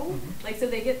flow. Mm-hmm. Like so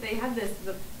they have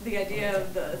the idea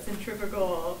of the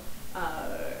centrifugal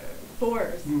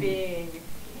force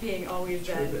being always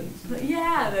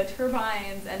the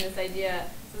turbines, and this idea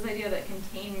that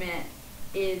containment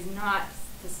is not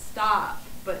to stop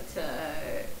but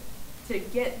to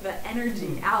get the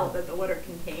energy out that the water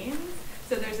contains.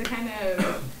 So there's a kind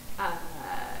of,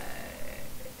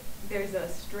 there's a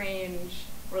strange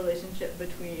relationship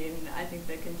between, I think,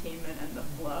 the containment and the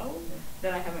flow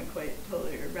that I haven't quite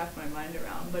totally wrapped my mind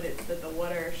around, but it's that the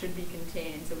water should be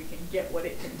contained so we can get what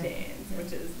it contains,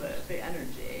 which is the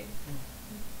energy.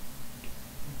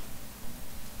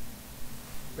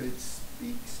 But it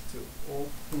speaks to all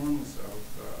forms of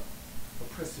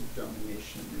oppressive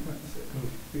domination, you might say.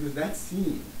 Because that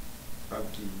scene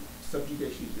of the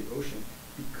subjugation of the ocean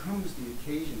becomes the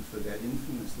occasion for that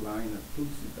infamous line of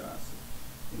Tulsidas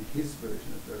in his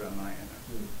version of the Ramayana.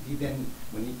 He then,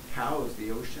 when he cows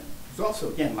the ocean, who's also,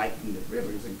 again, like in the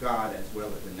river, is a god as well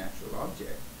as a natural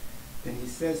object, then he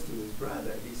says to his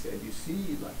brother, he said, you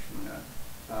see, Lakshmana,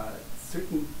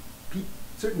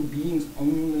 certain beings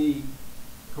only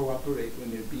cooperate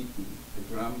when they're beaten. A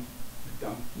drum, a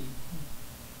donkey,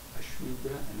 a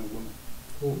shudra, and a woman.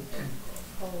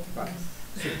 But,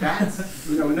 so that's,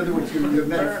 in other words, you're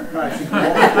metaphoricing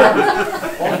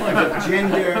all forms of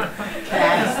gender,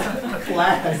 caste,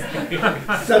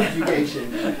 class,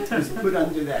 subjugation is put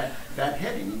under that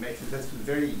heading. He makes it, that's a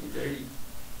very, very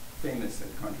famous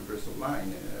and controversial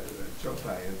line in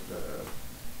Chopai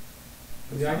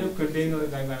of the idea of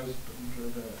containment, like I was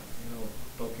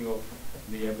talking of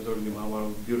the episode in the Mahabharata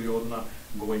of Duryodhana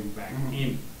going back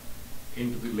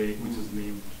into the lake, which is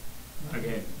named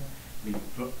again.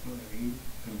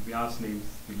 Vyas names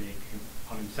the lake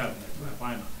on himself, that's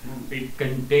Vipana. It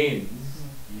contains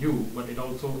you, but it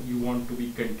also, you want to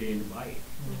be contained by it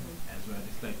as well.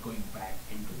 It's like going back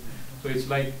into it. So it's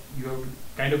like you have to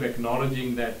kind of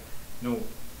acknowledging that, you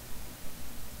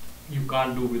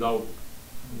can't do without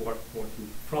what you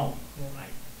from,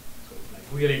 right? So it's like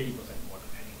we are 80% water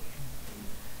anyway.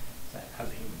 So as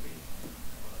a human being,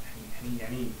 or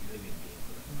any living being.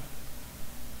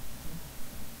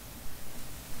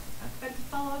 But to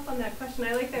follow up on that question,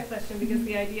 I like that question because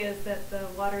the idea is that the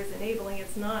water is enabling,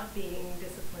 it's not being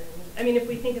disciplined. I mean, if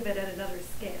we think of it at another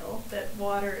scale, that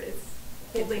water is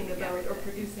holding the boat or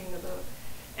producing the boat.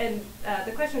 And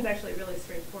the question is actually really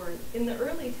straightforward. In the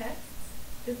early texts,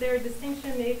 is there a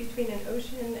distinction made between an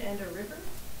ocean and a river?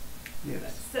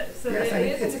 Yes. So yes, that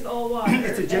it isn't just all water.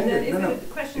 It's a gender,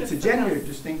 it's a gender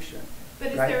distinction. But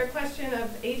is there a question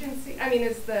of agency? I mean,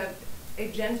 is a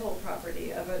gentle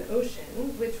property of an ocean,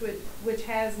 which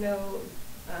has no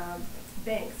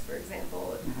banks, for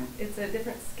example, it's a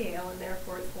different scale, and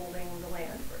therefore it's holding the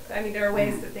land. I mean, there are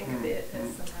ways to think of it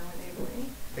as somehow enabling.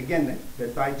 Again,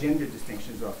 that by gender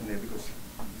distinction is often there because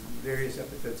various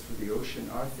epithets for the ocean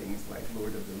are things like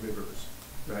Lord of the Rivers,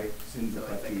 right?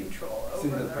 Sindhapati,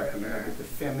 the the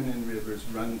feminine rivers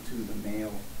run to the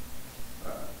male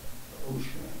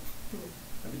ocean.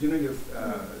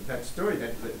 But that story,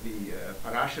 the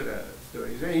Parashara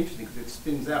story, is very interesting because it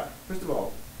spins out. First of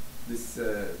all, this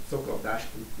so-called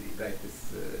Dashputi, right?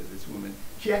 This woman,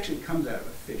 she actually comes out of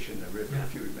a fish in the river,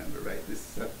 if you remember, right?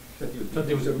 This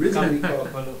was originally called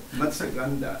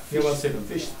Matsaganda,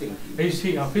 fish stinky. Fish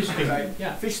stinky, right?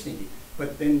 yeah. Fish stinky.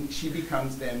 But then she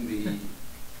becomes then the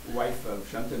wife of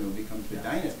Shantanu, becomes the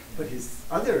dynast. But his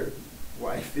other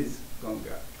wife is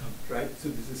Ganga, right? So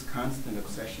there's this constant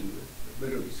obsession with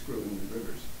literally screwing the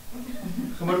rivers.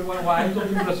 So, but why I'm so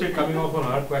interested coming off on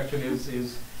her question is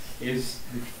the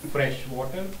fresh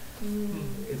water.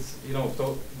 It's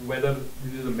so whether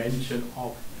this is a mention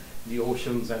of the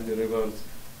oceans and the rivers,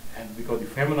 and because the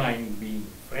feminine being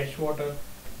fresh water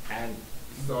and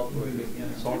salt water.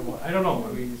 Salt water. I don't know.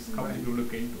 I mean, it's something to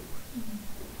look into.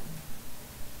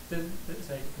 Sorry,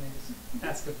 can I just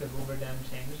ask if the Hoover Dam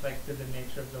changed? Like, did the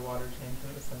nature of the water change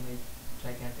when it was suddenly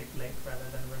gigantic lake rather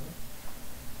than river?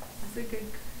 That's a good,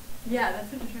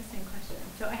 that's an interesting question.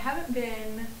 So I haven't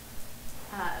been,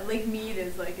 Lake Mead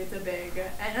is it's a big,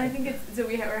 and I think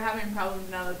we're having problems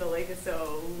now that the lake is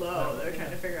so low. They're trying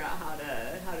to figure out how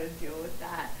to deal with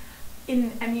that.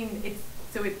 It's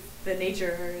the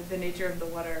nature of the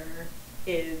water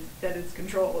is that it's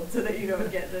controlled so that you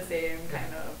don't get the same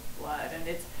kind of flood, and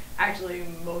it's actually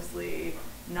mostly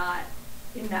not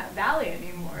in that valley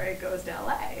anymore. It goes to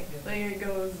LA. It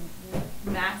goes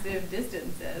massive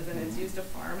distances, and it's used to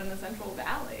farm in the Central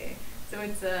Valley. So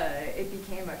it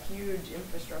became a huge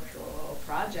infrastructural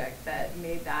project that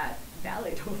made that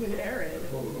valley totally arid.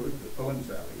 Owens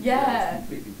Valley. Yeah.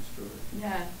 Completely destroyed.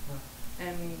 Yeah.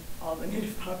 And all the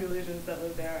native populations that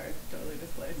live there are totally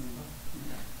displaced.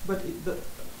 But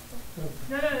No.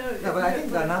 but I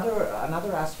think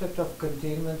another aspect of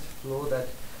containment flow that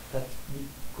we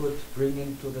could bring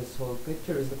into this whole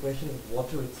picture is the question of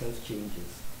water itself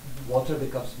changes. Water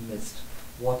becomes mist.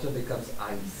 Water becomes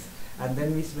ice. And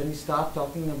then when we start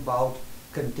talking about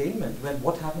containment, when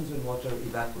what happens when water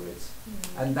evaporates?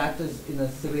 And that is in a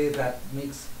way that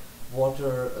makes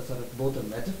water a sort of both a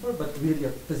metaphor, but really a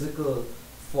physical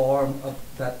form of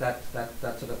that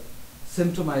sort of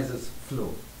symptomizes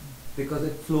flow, because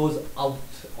it flows out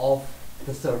of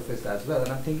the surface as well.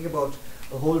 And I'm thinking about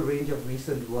a whole range of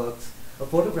recent works,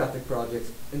 photographic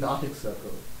projects in the Arctic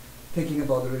Circle, thinking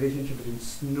about the relationship between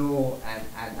snow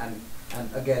and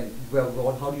again,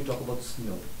 well, how do you talk about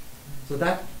snow? So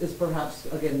that is perhaps,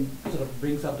 again, sort of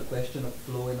brings up the question of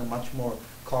flow in a much more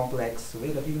complex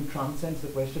way that even transcends the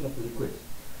question of liquid.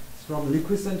 From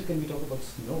liquescent, can we talk about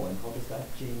snow, and how does that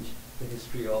change the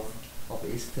history of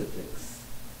aesthetics?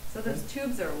 So those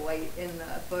tubes are white in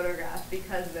the photograph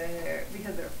because they're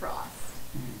frost,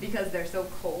 because they're so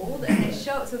cold, and they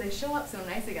show up so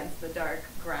nice against the dark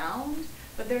ground.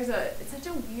 But it's such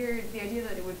a weird, the idea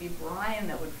that it would be brine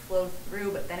that would flow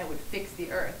through, but then it would fix the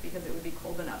earth because it would be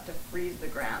cold enough to freeze the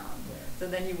ground. Yeah. So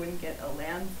then you wouldn't get a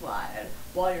landslide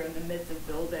while you're in the midst of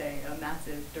building a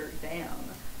massive dirt dam.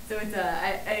 So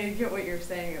I get what you're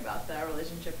saying about the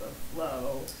relationship of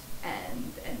flow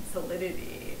and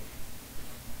solidity.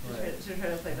 Right. Should try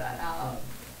to play that out.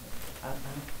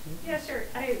 Yeah, sure.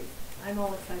 I'm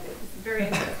all excited. It's very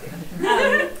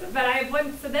interesting. But I have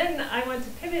one. So then I want to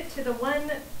pivot to the one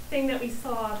thing that we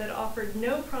saw that offered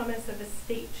no promise of a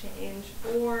state change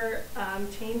or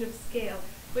change of scale,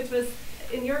 which was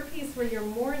in your piece where you're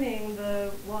mourning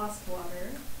the lost water.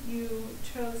 You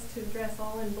chose to dress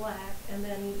all in black and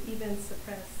then even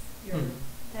suppress your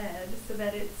head so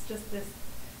that it's just this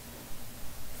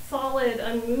solid,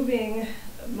 unmoving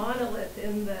monolith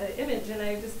in the image. And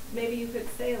maybe you could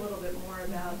say a little bit more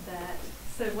about that.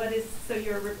 So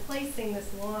you're replacing this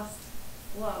lost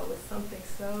flow with something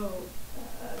so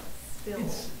still.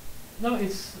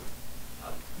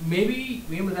 Maybe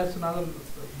that's another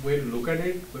way to look at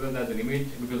it, whether that's an image,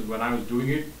 because when I was doing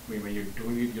it, when you're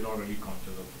doing it, you're not really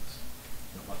conscious of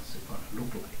what's it going to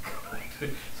look like.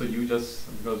 Right? So you just,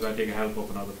 because I take help of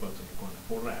another person, you're going to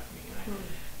photograph me. Right?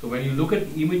 So when you look at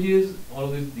images,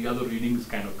 all of the other readings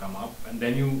kind of come up, and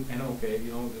then okay,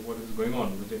 what is going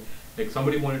on? Like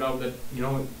somebody pointed out that,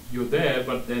 you're there,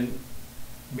 but then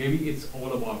maybe it's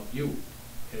all about you.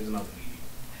 Here's another reading.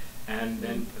 And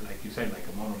then, like you said, like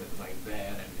a monolith right there,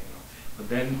 and but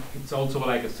then it's also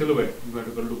like a silhouette. You have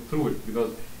to go look through it,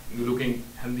 because you're looking,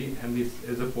 and this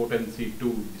is a potency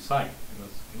to decide,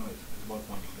 because it's about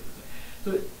pointing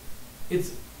to the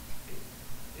side.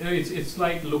 So it's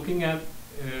like looking at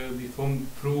the film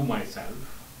through myself.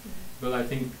 Well, I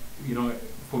think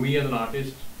for me as an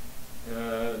artist,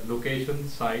 location,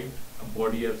 site,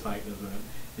 body as site as well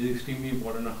is extremely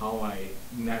important in how I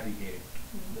navigate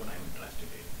what I'm interested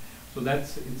in. So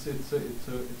that's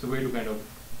it's a way to kind of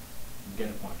get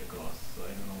a point across. So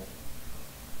I don't know if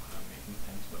I'm making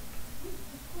sense, but.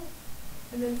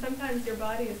 And then sometimes your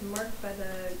body is marked by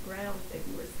the ground that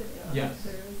you were sitting on. Yes.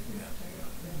 There is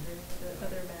the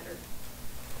other matter.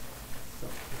 So,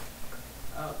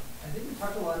 I think we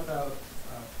talked a lot about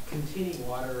containing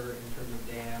water in terms of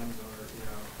dams or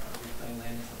reclaimed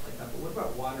land and stuff like that. But what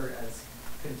about water as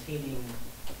containing?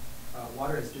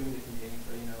 Water is doing the containing,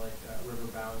 so like river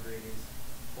boundaries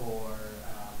or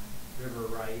river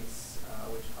rights,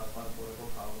 which cause a lot of political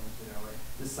problems. Like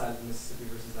this side of the Mississippi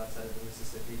versus that side of the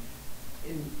Mississippi.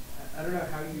 I don't know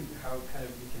how kind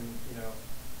of you can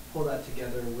pull that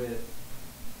together with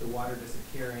the water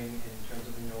disappearing in terms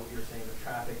of what you're saying, the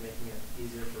traffic making it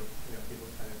easier for people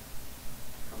to kind of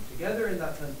come together in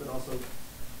that sense, but also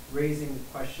raising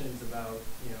questions about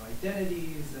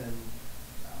identities and.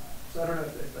 So I don't know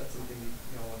if that's something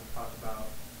you want to talk about.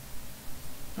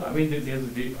 No, I mean, there's a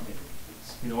deep. I mean,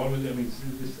 it's, always. I mean,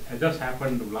 this just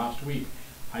happened last week.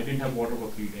 I didn't have water for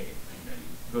 3 days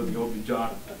because of the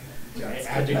jar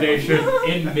agitation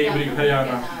in neighboring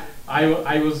Haryana.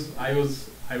 I was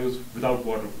without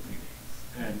water for 3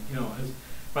 days, and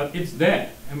but it's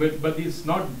there. But it's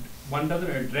not. One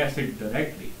doesn't address it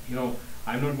directly.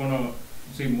 I'm not going to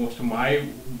say most of my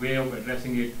way of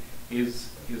addressing it is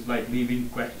like leaving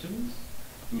questions.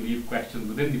 You leave questions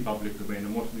within the public domain,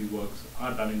 and most of these works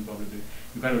are done in public domain.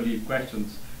 You kind of leave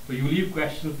questions. So you leave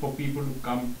questions for people to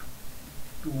come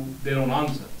to their own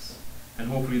answers, and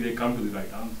hopefully they come to the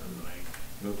right answers, right?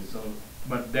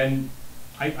 But then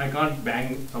I can't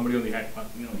bang somebody on the head, but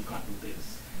you can't do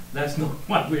this. That's not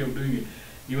one way of doing it.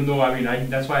 Even though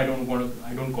that's why I don't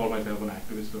call myself an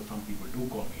activist, or some people do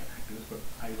call me an activist, but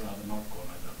I would rather not call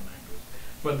myself an activist.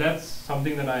 But that's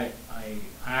something that I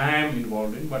am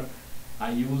involved in, but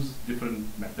I use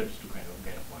different methods to kind of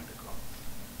get a point across.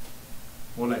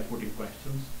 More like putting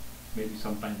questions, maybe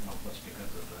sometimes bumper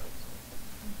stickers as well.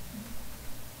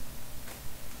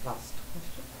 last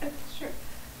question. Sure.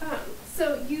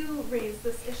 So you raised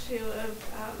this issue of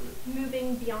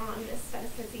moving beyond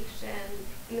aestheticization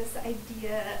and this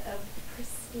idea of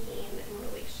pristine in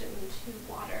relation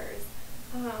to waters.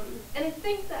 And I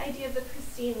think the idea of the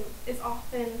pristine is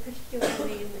often,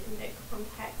 particularly in the Indic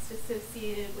context,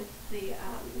 associated with the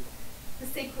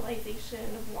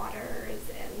sacralization of waters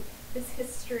and this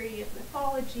history of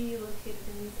mythology located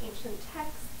in these ancient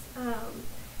texts.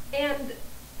 And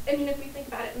I mean, if we think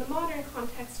about it in the modern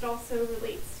context, it also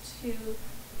relates to,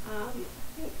 I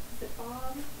think, is it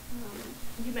Bob?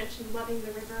 You mentioned loving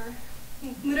the river,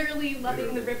 literally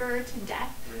loving the river to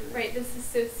death, right? This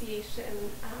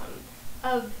association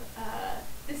of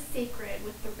the sacred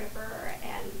with the river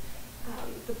and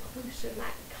the pollution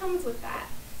that comes with that.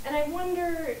 And I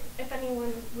wonder if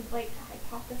anyone would like to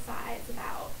hypothesize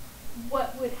about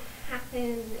what would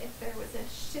happen if there was a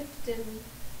shift in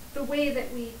the way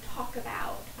that we talk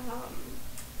about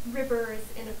rivers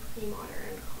in a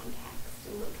pre-modern context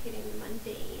and locating the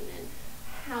mundane, and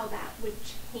how that would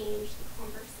change the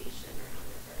conversation around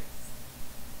rivers.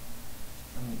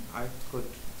 I could,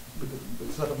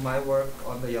 with sort of my work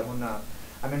on the Yamuna,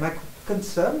 I mean, my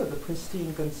concern with the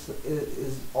pristine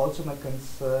is also my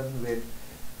concern with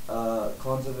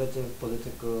conservative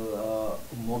political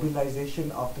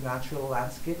mobilization of the natural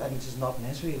landscape, and which is not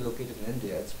necessarily located in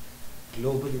India. It's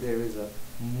globally there is a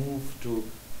move to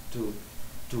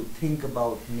think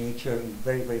about nature in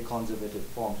very, very conservative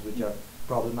forms, which are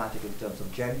problematic in terms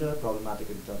of gender, problematic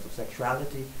in terms of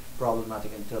sexuality,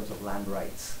 problematic in terms of land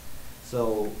rights.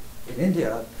 So in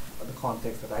India, the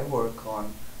context that I work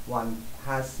on, one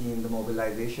has seen the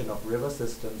mobilization of river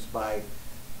systems by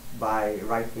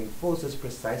right-wing forces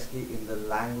precisely in the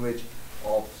language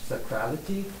of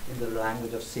sacrality, in the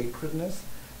language of sacredness.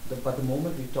 But the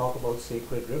moment we talk about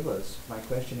sacred rivers, my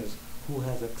question is, who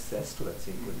has access to that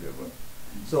sacred river?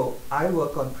 So I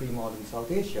work on pre-modern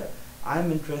South Asia.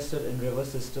 I'm interested in river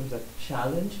systems that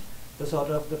challenge the sort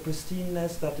of the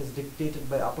pristineness that is dictated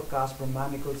by upper caste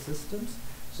Brahmanical systems.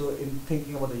 So in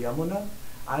thinking about the Yamuna,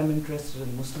 I'm interested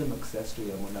in Muslim access to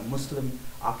Yamuna, Muslim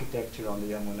architecture on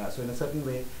the Yamuna. So in a certain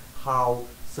way, how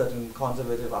certain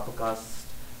conservative upper caste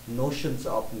notions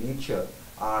of nature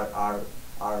are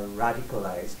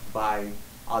radicalized by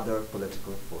other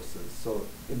political forces. So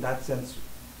in that sense,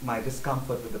 my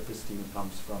discomfort with the pristine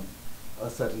comes from a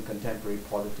certain contemporary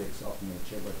politics of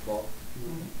nature. But Bob?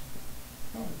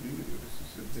 I agree with you. This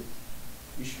is a big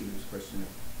issue, this question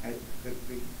of the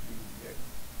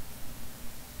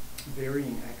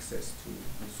varying access to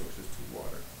resources, to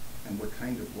water, and what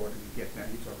kind of water you get. Now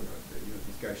you talk about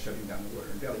these guys shutting down the water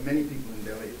in Delhi. Many people in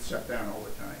Delhi, it's shut down all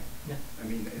the time. Yeah. I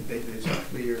mean, there's a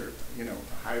clear,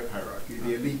 hierarchy.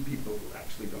 The elite people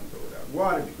actually don't go without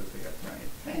water because they have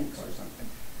giant tanks or something.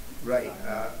 Right,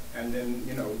 and then,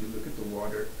 you look at the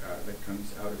water that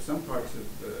comes out of some parts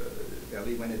of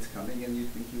Delhi when it's coming, and you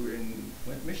think you were in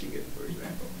Flint, Michigan, for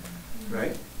example,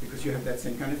 right? Because you have that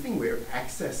same kind of thing where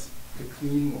access to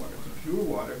clean water, to pure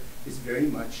water, is very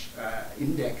much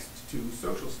indexed to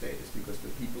social status, because the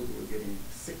people who are getting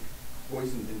sick,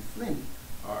 poisoned in Flint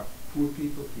are poor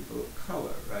people, people of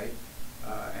color, right?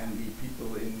 And the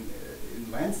people in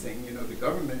Lansing, the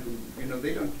government, who,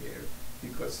 they don't care,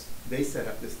 because they set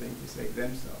up this thing to save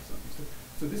themselves.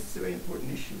 So this is a very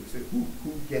important issue. So who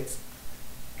gets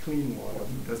clean water,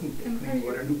 who doesn't get clean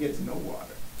water, and who gets no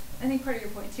water? I think part of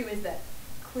your point too is that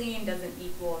clean doesn't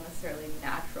equal necessarily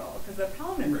natural, because the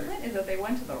problem in Flint is that they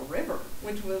went to the river,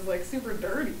 which was like super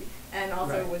dirty and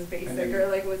also was basic, or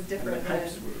like was different than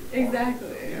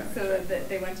exactly. So that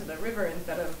they went to the river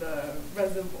instead of the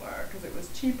reservoir because it was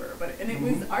cheaper. But it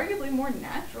was arguably more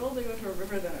natural to go to a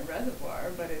river than a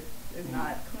reservoir, but it is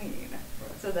not clean.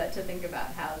 So that to think about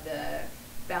how the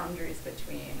boundaries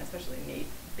between, especially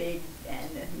big N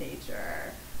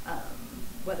nature,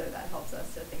 whether that helps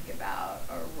us to think about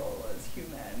our role as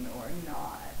human or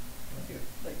not,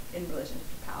 like in relationship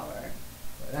to power.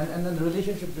 And then the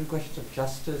relationship between questions of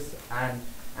justice and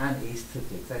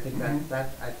aesthetics. I think that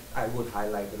I would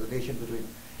highlight the relation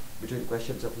between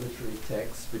questions of literary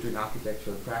texts, between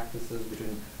architectural practices,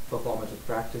 between performative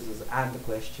practices, and the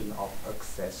question of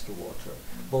access to water,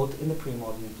 both in the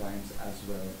pre-modern times as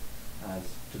well as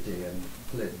today in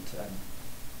Flint.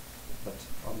 But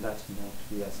on that note,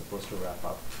 we are supposed to wrap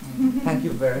up. Thank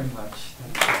you very much.